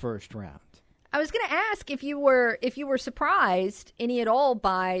in the first round. I was going to ask if you were surprised any at all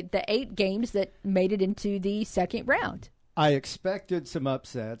by the 8 games that made it into the second round. I expected some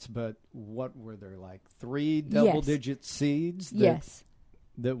upsets, but what were there, like 3 double-digit seeds?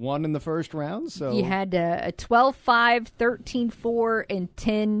 That won in the first round. So you had a 12-5, 13-4, and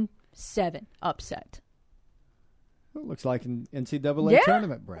 10-7 upset. It looks like an NCAA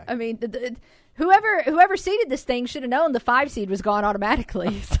tournament bracket. I mean, whoever seeded this thing should have known the 5 seed was gone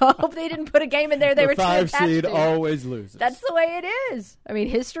automatically. So I hope they didn't put a game in there they were too attached to. The 5 seed always loses. That's the way it is. I mean,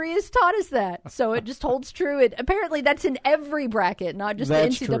 history has taught us that. So it just holds true. Apparently, that's in every bracket, not just the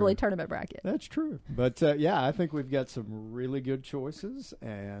NCAA tournament bracket. That's true. But, I think we've got some really good choices.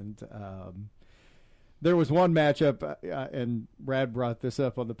 And there was one matchup, and Brad brought this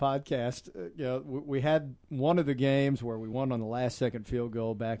up on the podcast. We had one of the games where we won on the last-second field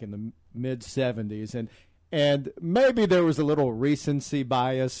goal back in the mid-'70s, and maybe there was a little recency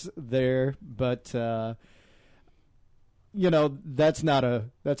bias there, but that's not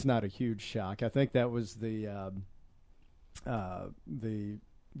a huge shock. I think that was the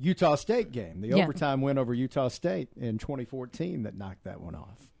Utah State game, the overtime win over Utah State in 2014 that knocked that one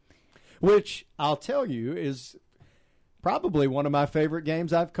off. Which I'll tell you is probably one of my favorite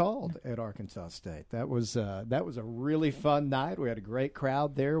games I've called at Arkansas State. That was a really fun night. We had a great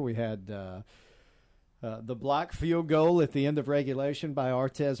crowd there. We had the block field goal at the end of regulation by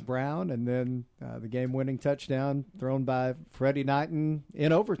Ortiz Brown, and then the game-winning touchdown thrown by Freddie Knighton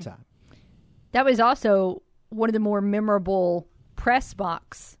in overtime. That was also one of the more memorable press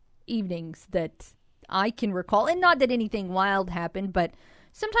box evenings that I can recall. And not that anything wild happened, but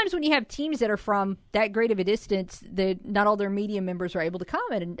sometimes when you have teams that are from that great of a distance, not all their media members are able to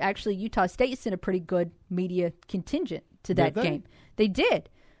comment. And actually, Utah State sent a pretty good media contingent to that game. They did.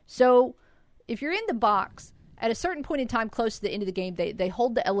 So if you're in the box, at a certain point in time close to the end of the game, they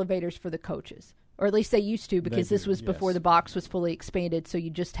hold the elevators for the coaches. Or at least they used to, because this was before the box was fully expanded, so you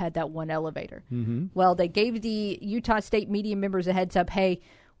just had that one elevator. Mm-hmm. Well, they gave the Utah State media members a heads up, hey,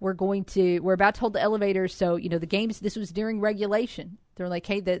 we're about to hold the elevators, so, the games, this was during regulation. They're like,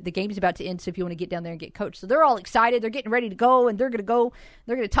 hey, the game's about to end, so if you want to get down there and get coached. So they're all excited. They're getting ready to go, and they're going to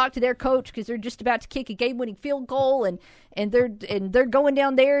talk to their coach because they're just about to kick a game-winning field goal, and they're going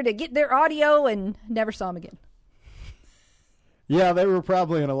down there to get their audio, and never saw them again. Yeah, they were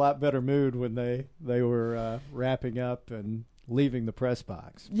probably in a lot better mood when they were wrapping up and leaving the press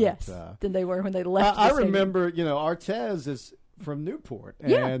box. Yes, than they were when they left. I remember, Ortiz is from Newport,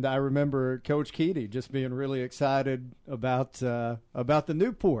 and I remember Coach Keedy just being really excited about the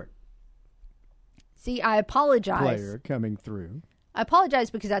Newport. See, I apologize. Player coming through. I apologize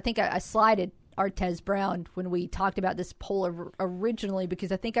because I think I slided Ortiz Brown when we talked about this poll originally,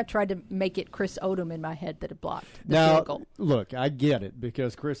 because I think I tried to make it Chris Odom in my head that had blocked the field goal. Look, I get it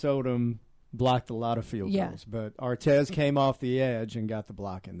because Chris Odom blocked a lot of field goals, but Ortiz came off the edge and got the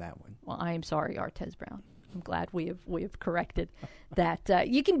block in that one. Well, I am sorry, Ortiz Brown. I'm glad we have corrected that.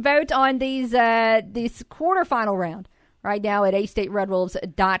 You can vote on this quarterfinal round right now at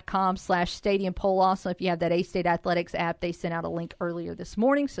astateredwolves.com/stadium poll. Also, if you have that A-State Athletics app, they sent out a link earlier this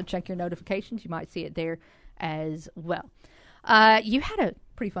morning, so check your notifications. You might see it there as well. You had a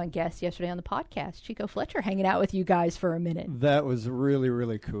pretty fun guest yesterday on the podcast, Chico Fletcher, hanging out with you guys for a minute. That was really,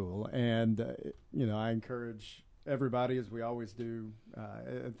 really cool. And, I encourage everybody, as we always do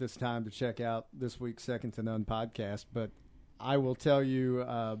at this time, to check out this week's Second to None podcast. But I will tell you,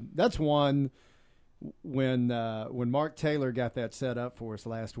 that's one when Mark Taylor got that set up for us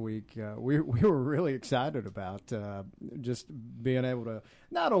last week, we were really excited about just being able to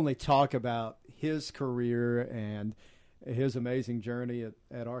not only talk about his career and his amazing journey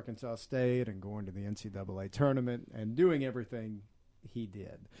at Arkansas State and going to the NCAA tournament and doing everything he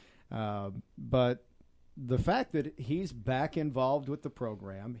did, but the fact that he's back involved with the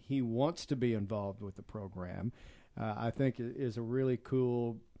program, he wants to be involved with the program, I think is a really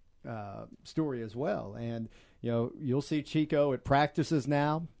cool story as well. And, you'll see Chico at practices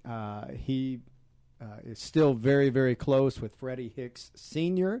now. He is still very, very close with Freddie Hicks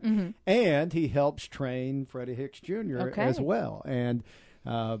Sr., and he helps train Freddie Hicks Jr. as well. And,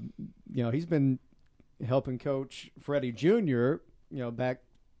 he's been helping coach Freddie Jr., back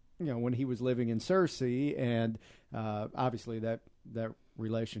when he was living in Searcy, and obviously that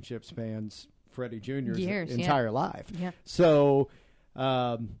relationship spans Freddie Jr.'s entire life. Yeah. So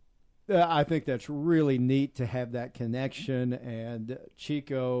I think that's really neat to have that connection, and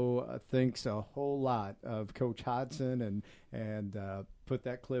Chico thinks a whole lot of Coach Hodson and put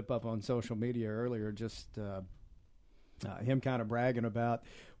that clip up on social media earlier, just him kind of bragging about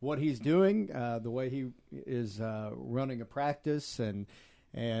what he's doing, the way he is running a practice, and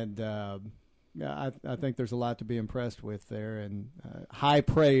I think there's a lot to be impressed with there, and high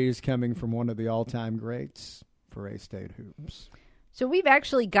praise coming from one of the all-time greats for A-State hoops. So we've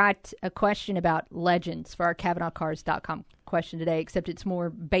actually got a question about legends for our CavanaughCars.com question today, except it's more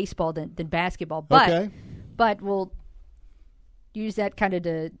baseball than basketball. But we'll use that kind of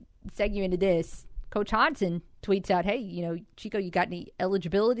to seg you into this. Coach Hodson tweets out, hey, Chico, you got any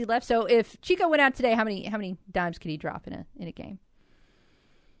eligibility left? So if Chico went out today, how many dimes could he drop in a game?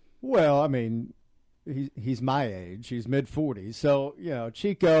 Well, I mean, he's my age. He's mid-40s. So,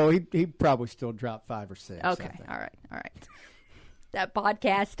 Chico, he'd probably still drop 5 or 6. Okay, all right. That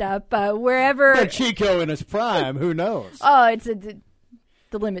podcast up wherever. But Chico in his prime, who knows? Oh,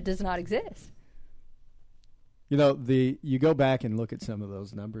 the limit does not exist. You go back and look at some of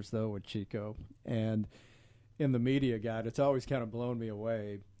those numbers, though, with Chico, and in the media guide, it's always kind of blown me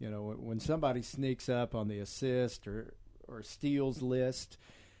away. When somebody sneaks up on the assist or steals list,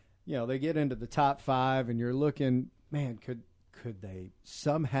 they get into the top 5, and you're looking, man, could they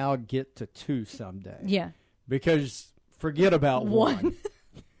somehow get to 2 someday? Yeah. Because forget about 1.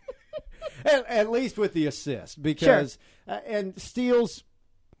 at least with the assist, because and steals.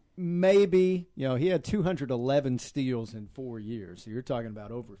 Maybe, he had 211 steals in 4 years. So you're talking about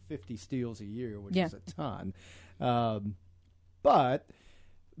over 50 steals a year, which is a ton. But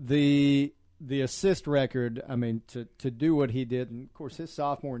the assist record, I mean, to do what he did, and of course his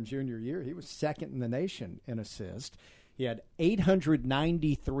sophomore and junior year, he was second in the nation in assist. He had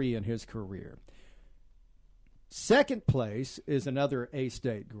 893 in his career. Second place is another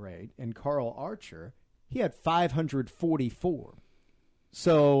A-State great, and Carl Archer. He had 544.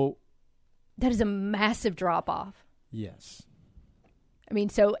 So that is a massive drop off. Yes. I mean,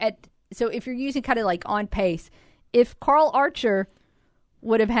 so if you're using kind of like on pace, if Carl Archer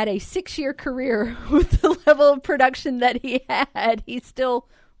would have had a 6-year career with the level of production that he had, he still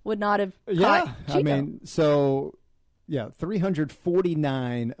would not have caught Chico. I mean, so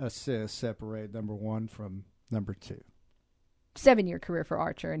 349 assists separate number 1 from number 2. 7-year career for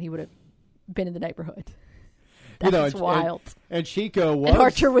Archer, and he would have been in the neighborhood. That's wild. And Chico was. And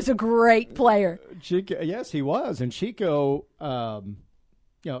Archer was a great player. Chico, yes, he was. And Chico,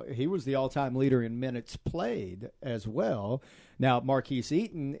 he was the all-time leader in minutes played as well. Now, Marquise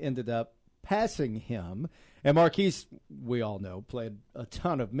Eaton ended up passing him. And Marquise, we all know, played a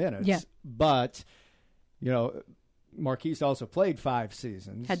ton of minutes. Yeah. But, Marquise also played 5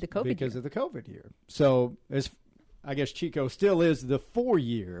 seasons. Had the COVID because year. of the COVID year. So, I guess Chico still is the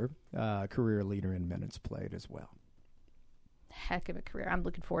 4-year career leader in minutes played as well. Heck of a career. I'm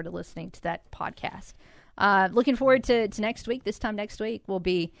looking forward to listening to that podcast. Looking forward to next week. This time next week, we'll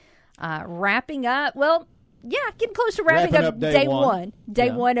be wrapping up. Well, getting close to wrapping up day one. Day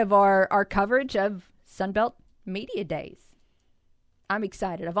one of our coverage of Sunbelt Media Days. I'm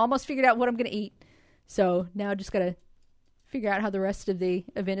excited. I've almost figured out what I'm going to eat. So now I just got to figure out how the rest of the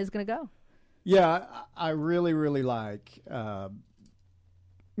event is going to go. Yeah, I really, really like, and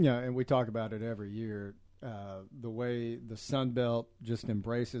we talk about it every year, the way the Sun Belt just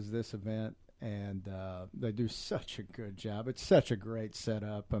embraces this event, and they do such a good job. It's such a great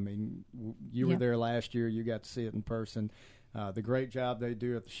setup. I mean, you were there last year. You got to see it in person. The great job they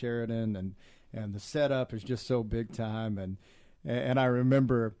do at the Sheridan, and the setup is just so big time. And I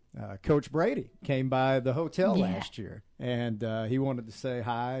remember Coach Brady came by the hotel last year, and he wanted to say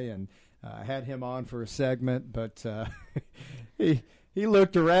hi, and I had him on for a segment, but he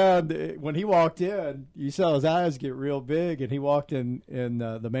looked around. When he walked in, you saw his eyes get real big, and he walked in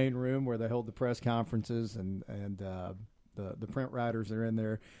the main room where they hold the press conferences, and the print writers are in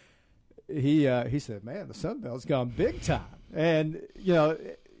there. He said, "Man, the Sun Belt's gone big time." And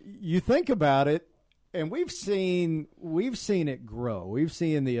you think about it, and we've seen it grow. We've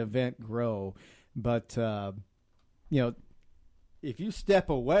seen the event grow, but if you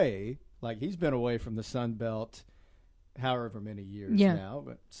step away. Like, he's been away from the Sun Belt however many years now,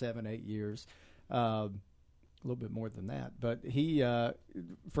 but 7-8 years, a little bit more than that. But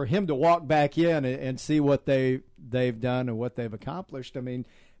for him to walk back in and see what they've done and what they've accomplished, I mean,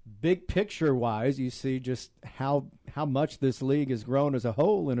 big picture-wise, you see just how much this league has grown as a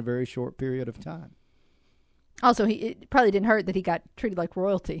whole in a very short period of time. Also, it probably didn't hurt that he got treated like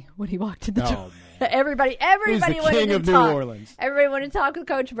royalty when he walked in the door. Everybody He's the wanted king to of talk. New Orleans. Everybody wanted to talk with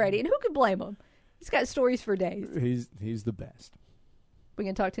Coach Brady, and who could blame him? He's got stories for days. He's the best. We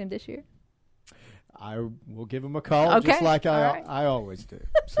gonna talk to him this year? I will give him a call, just like I always do.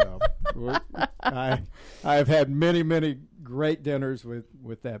 So I've had many great dinners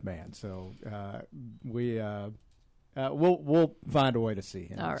with that man. So we'll find a way to see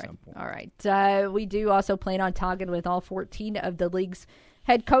him at some point. All right. We do also plan on talking with all 14 of the league's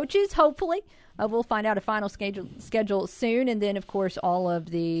head coaches, hopefully. We'll find out a final schedule soon. And then, of course, all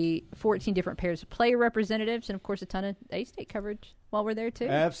of the 14 different pairs of player representatives and, of course, a ton of A-State coverage while we're there, too.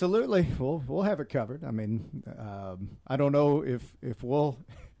 Absolutely. We'll have it covered. I mean, I don't know if we'll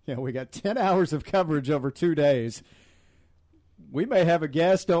 – we got 10 hours of coverage over 2 days. We may have a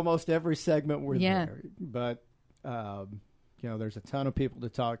guest almost every segment we're there. But There's a ton of people to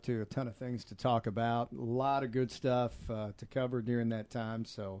talk to, a ton of things to talk about, a lot of good stuff to cover during that time.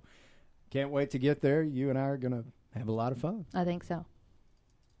 So can't wait to get there. You and I are going to have a lot of fun. I think so.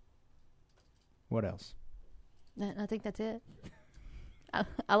 What else? I think that's it.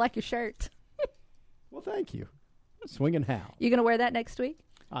 I like your shirt. Well, thank you. Swinging Hal. You going to wear that next week?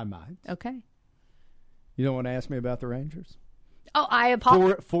 I might. Okay. You don't want to ask me about the Rangers? Oh, I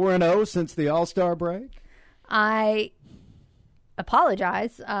apologize. 4-0 since the All-Star break? I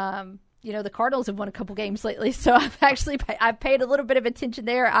apologize. The Cardinals have won a couple games lately, so I've paid a little bit of attention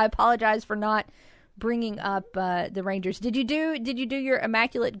there. I apologize for not bringing up the Rangers. Did you do your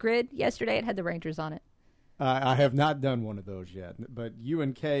immaculate grid yesterday? It had the Rangers on it. I have not done one of those yet, but you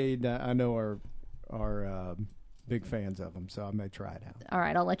and Cade, I know, are big fans of them, so I may try it out. All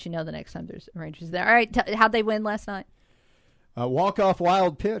right, I'll let you know the next time there's Rangers there. All right, how'd they win last night? Walk-off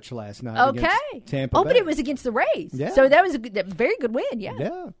wild pitch last night against Tampa Bay. But it was against the Rays. Yeah. So that was a very good win, yeah.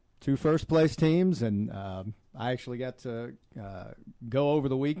 Yeah, 2 first-place teams, and I actually got to go over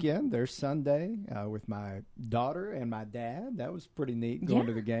the weekend. There's Sunday with my daughter and my dad. That was pretty neat going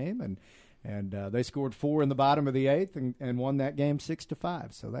to the game, and they scored 4 in the bottom of the 8th and won that game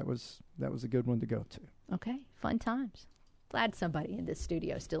 6-5. So that was a good one to go to. Okay, fun times. Glad somebody in this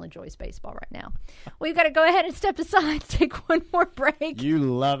studio still enjoys baseball right now. We've got to go ahead and step aside, take one more break. You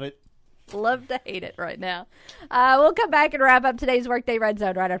love it. Love to hate it right now. We'll come back and wrap up today's Workday Red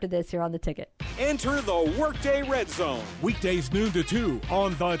Zone right after this here on The Ticket. Enter the Workday Red Zone. Weekdays noon to 2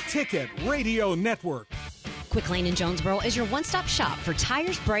 on The Ticket Radio Network. Quick Lane in Jonesboro is your one-stop shop for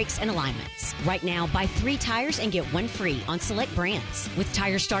tires, brakes, and alignments. Right now, buy 3 tires and get 1 free on select brands, with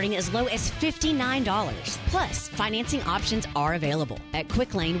tires starting as low as $59. Plus, financing options are available. At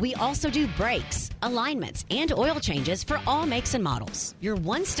Quick Lane, we also do brakes, alignments, and oil changes for all makes and models. Your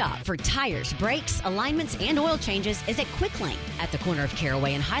one-stop for tires, brakes, alignments, and oil changes is at Quick Lane at the corner of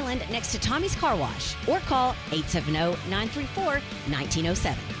Caraway and Highland next to Tommy's Car Wash, or call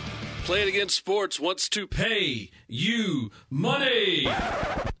 870-934-1907. Play It Again Sports wants to pay you money.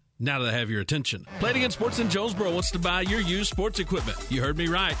 Now that I have your attention, Play It Again Sports in Jonesboro wants to buy your used sports equipment. You heard me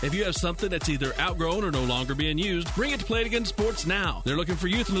right. If you have something that's either outgrown or no longer being used, bring it to Play It Again Sports now. They're looking for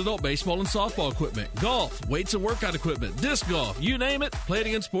youth and adult baseball and softball equipment, golf, weights and workout equipment, disc golf, you name it. Play It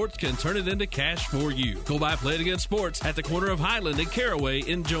Again Sports can turn it into cash for you. Go by Play It Again Sports at the corner of Highland and Caraway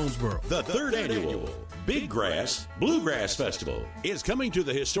in Jonesboro. The 3rd annual Big Grass Bluegrass Festival is coming to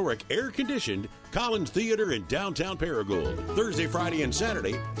the historic air-conditioned Collins Theater in downtown Paragould. Thursday, Friday, and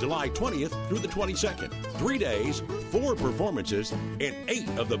Saturday, July 20th through the 22nd. 3 days, 4 performances, and 8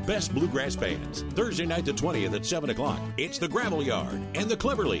 of the best bluegrass bands. Thursday night the 20th at 7 o'clock, it's the Gravel Yard and the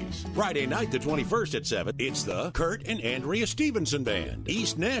Cleverleys. Friday night the 21st at 7, it's the Kurt and Andrea Stevenson Band,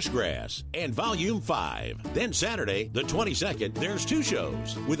 East Nashgrass, and Volume 5. Then Saturday, the 22nd, there's 2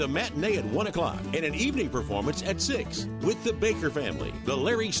 shows, with a matinee at 1 o'clock and an evening performance at 6 with the Baker Family, the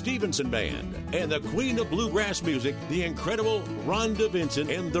Larry Stevenson Band, and the Queen of Bluegrass Music, the incredible Rhonda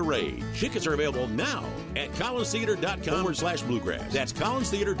Vincent and the Rage. Tickets are available now at collinstheater.com/bluegrass. That's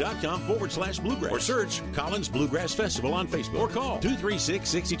collinstheater.com/bluegrass. Or search Collins Bluegrass Festival on Facebook. Or call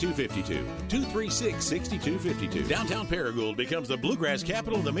 236-6252. 236-6252. Downtown Paragould becomes the bluegrass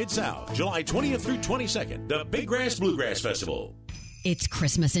capital of the Mid-South. July 20th through 22nd. The Big Grass Bluegrass Festival. It's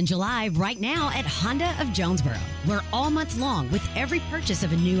Christmas in July right now at Honda of Jonesboro, where all month long, with every purchase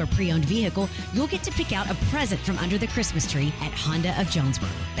of a new or pre-owned vehicle, you'll get to pick out a present from under the Christmas tree at Honda of Jonesboro.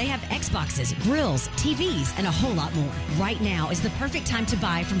 They have Xboxes, grills, TVs, and a whole lot more. Right now is the perfect time to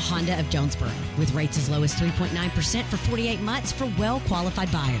buy from Honda of Jonesboro, with rates as low as 3.9% for 48 months for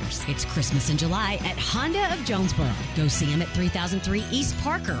well-qualified buyers. It's Christmas in July at Honda of Jonesboro. Go see them at 3003 East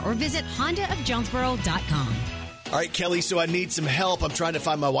Parker or visit hondaofjonesboro.com. All right, Kelly, so I need some help. I'm trying to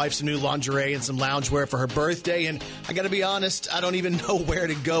find my wife some new lingerie and some loungewear for her birthday, and I got to be honest, I don't even know where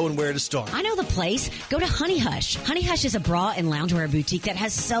to go and where to start. I know the place. Go to Honey Hush. Honey Hush is a bra and loungewear boutique that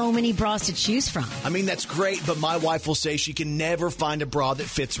has so many bras to choose from. I mean, that's great, but my wife will say she can never find a bra that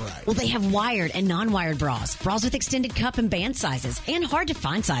fits right. Well, they have wired and non-wired bras with extended cup and band sizes, and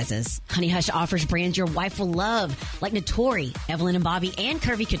hard-to-find sizes. Honey Hush offers brands your wife will love, like Notori, Evelyn and Bobby, and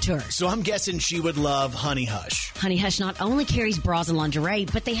Curvy Couture. So I'm guessing she would love Honey Hush. Honey Hush not only carries bras and lingerie,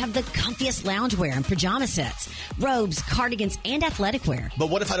 but they have the comfiest loungewear and pajama sets, robes, cardigans, and athletic wear.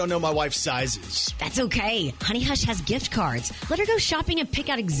 But what if I don't know my wife's sizes? That's okay. Honey Hush has gift cards. Let her go shopping and pick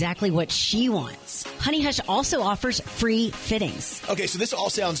out exactly what she wants. Honey Hush also offers free fittings. Okay, so this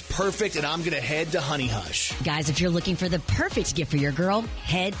all sounds perfect, and I'm going to head to Honey Hush. Guys, if you're looking for the perfect gift for your girl,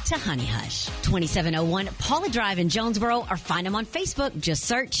 head to Honey Hush. 2701 Paula Drive in Jonesboro, or find them on Facebook. Just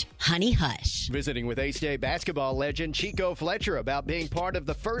search Honey Hush. Visiting with Ace Day Basketball baseball legend Chico Fletcher about being part of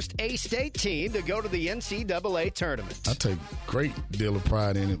the first A-State team to go to the NCAA tournament. I take great deal of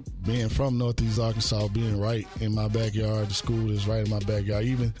pride in it. Being from Northeast Arkansas, being right in my backyard, the school is right in my backyard.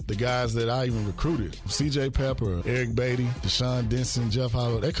 Even the guys that I even recruited, C.J. Pepper, Eric Beatty, Deshaun Denson, Jeff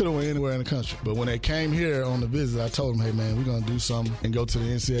Howard, they could have went anywhere in the country. But when they came here on the visit, I told them, hey, man, we're going to do something and go to the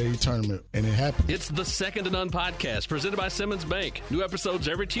NCAA tournament. And it happened. It's the Second to None podcast presented by Simmons Bank. New episodes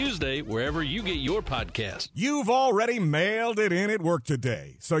every Tuesday, wherever you get your podcast. You've already mailed it in at work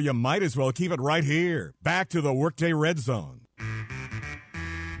today, so you might as well keep it right here. Back to the Workday Red Zone.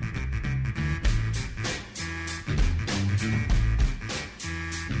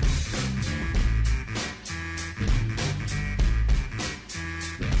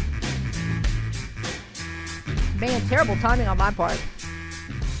 Man, terrible timing on my part.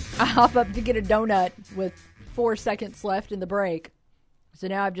 I hop up to get a donut with 4 seconds left in the break. So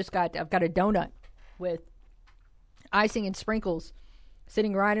now I've got a donut with icing and sprinkles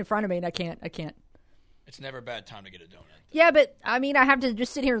sitting right in front of me, and I can't. It's never a bad time to get a donut. Yeah, but I mean, I have to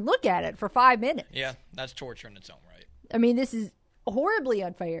just sit here and look at it for 5 minutes. Yeah, that's torture in its own right. I mean, this is horribly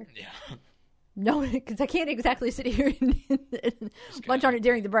unfair. Yeah. No, because I can't exactly sit here and munch on it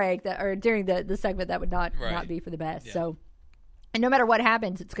during the break or during the segment. That would not be for the best. Yeah. So, and no matter what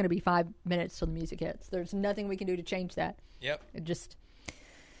happens, it's going to be 5 minutes till the music hits. There's nothing we can do to change that. Yep. It just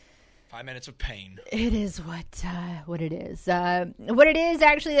 5 minutes of pain. It is what it is. What it is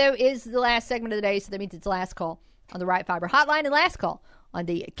actually though is the last segment of the day, so that means it's last call on the Right Fiber hotline and last call on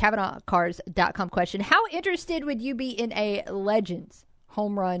the CavanaughCars.com question. How interested would you be in a Legends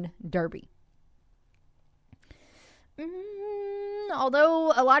home run derby?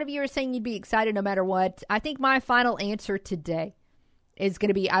 Although a lot of you are saying you'd be excited no matter what, I think my final answer today is going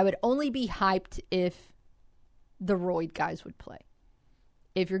to be I would only be hyped if the Royd guys would play.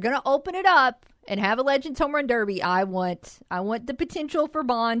 If you're going to open it up and have a Legends home run derby, I want the potential for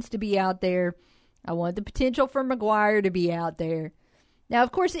Bonds to be out there. I want the potential for McGuire to be out there. Now,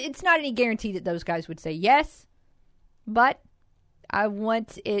 of course, it's not any guarantee that those guys would say yes, but I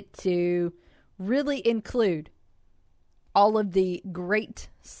want it to really include all of the great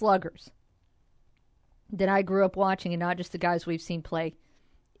sluggers that I grew up watching and not just the guys we've seen play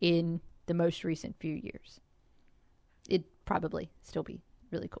in the most recent few years. It'd probably still be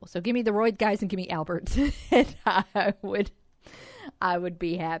really cool. So give me the Royd guys and give me Albert and I would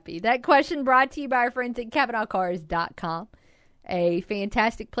be happy. That question brought to you by our friends at CavanaughCars.com, a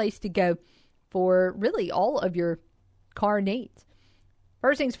fantastic place to go for really all of your car needs.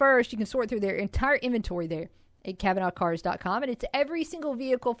 First things first, you can sort through their entire inventory there at CavanaughCars.com, and it's every single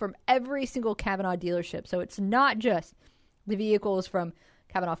vehicle from every single Cavanaugh dealership. So it's not just the vehicles from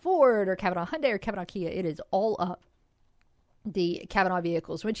Cavanaugh Ford or Cavanaugh Hyundai or Cavanaugh Kia. It is all of the Cavanaugh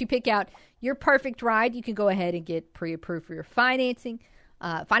vehicles. Once you pick out your perfect ride, you can go ahead and get pre-approved for your financing,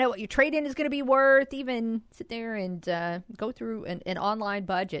 find out what your trade-in is going to be worth, even sit there and go through an online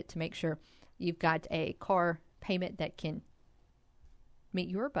budget to make sure you've got a car payment that can meet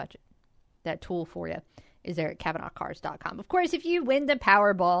your budget. That tool for you is there at CavanaughCars.com. Of course, if you win the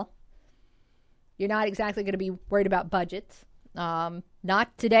Powerball, you're not exactly going to be worried about budgets.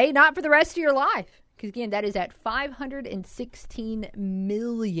 Not today, not for the rest of your life. Because, again, that is at $516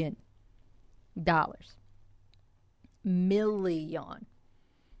 million. Million.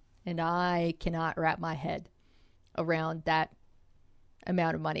 And I cannot wrap my head around that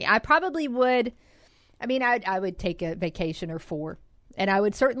amount of money. I probably would. I mean, I would take a vacation or 4. And I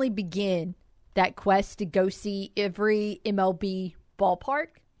would certainly begin that quest to go see every MLB ballpark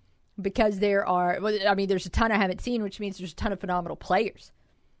because there's a ton I haven't seen, which means there's a ton of phenomenal players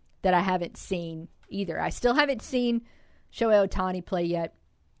that I haven't seen either. I still haven't seen Shohei Ohtani play yet,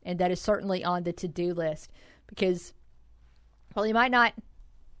 and that is certainly on the to-do list because while he might not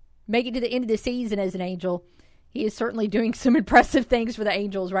make it to the end of the season as an Angel, he is certainly doing some impressive things for the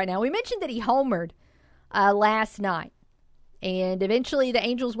Angels right now. We mentioned that he homered last night. And eventually the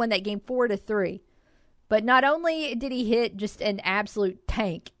Angels won that game 4-3. But not only did he hit just an absolute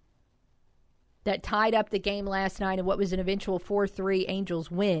tank that tied up the game last night in what was an eventual 4-3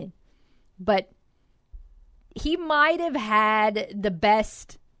 Angels win, but he might have had the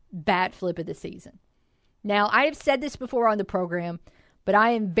best bat flip of the season. Now, I have said this before on the program, but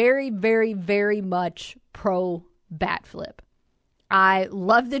I am very, very, very much pro bat flip. I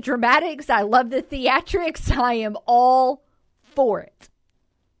love the dramatics. I love the theatrics. I am all for it.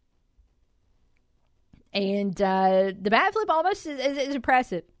 And the bat flip almost is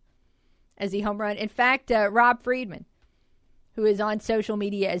impressive as he home run. In fact, Rob Friedman, who is on social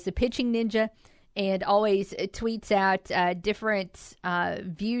media as the pitching ninja and always tweets out different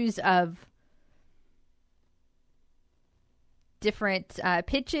views of different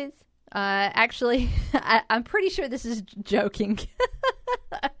pitches. Actually, I'm pretty sure this is joking.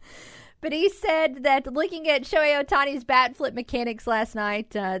 But he said that looking at Shohei Ohtani's bat flip mechanics last night,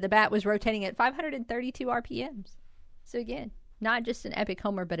 the bat was rotating at 532 RPMs. So again, not just an epic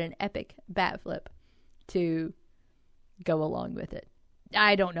homer, but an epic bat flip to go along with it.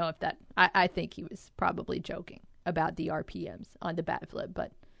 I don't know if that... I think he was probably joking about the RPMs on the bat flip,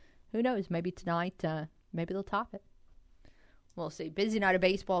 but who knows? Maybe tonight, maybe they'll top it. We'll see. Busy night of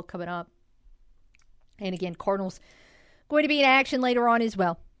baseball coming up. And again, Cardinals going to be in action later on as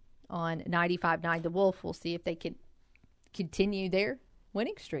well on 95.9 The Wolf. We'll see if they can continue their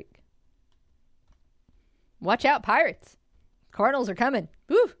winning streak. Watch out, Pirates. Cardinals are coming.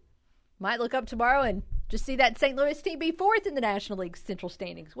 Woo! Might look up tomorrow and just see that St. Louis team be fourth in the National League Central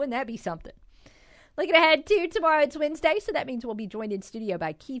standings. Wouldn't that be something? Looking ahead to tomorrow, it's Wednesday, so that means we'll be joined in studio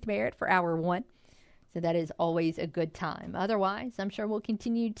by Keith Merritt for Hour 1. So that is always a good time. Otherwise, I'm sure we'll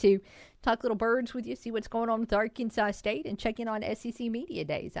continue to talk little birds with you, see what's going on with Arkansas State, and check in on SEC Media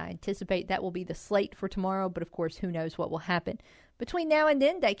Days. I anticipate that will be the slate for tomorrow, but of course, who knows what will happen between now and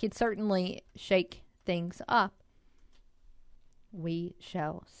then. They could certainly shake things up. We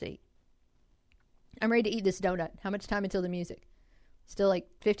shall see. I'm ready to eat this donut. How much time until the music? Still like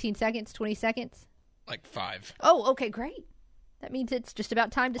 15 seconds, 20 seconds? Like 5. Oh, okay, great. That means it's just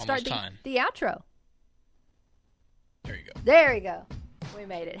about time to start the outro. There you go. There you go. We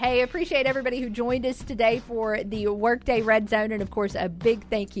made it. Hey, appreciate everybody who joined us today for the Workday Red Zone. And, of course, a big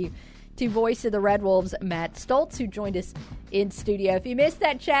thank you to voice of the Red Wolves, Matt Stolz, who joined us in studio. If you missed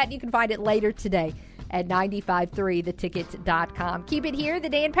that chat, you can find it later today at 953theticket.com. Keep it here. The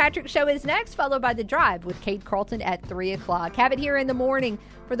Dan Patrick Show is next, followed by The Drive with Kate Carlton at 3 o'clock. Have it here in the morning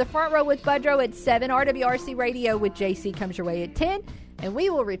for the Front Row with Budrow at 7. RWRC Radio with JC comes your way at 10. And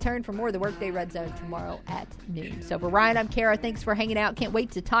we will return for more of the Workday Red Zone tomorrow at noon. So for Ryan, I'm Kara. Thanks for hanging out. Can't wait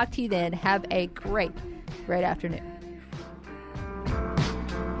to talk to you then. Have a great afternoon.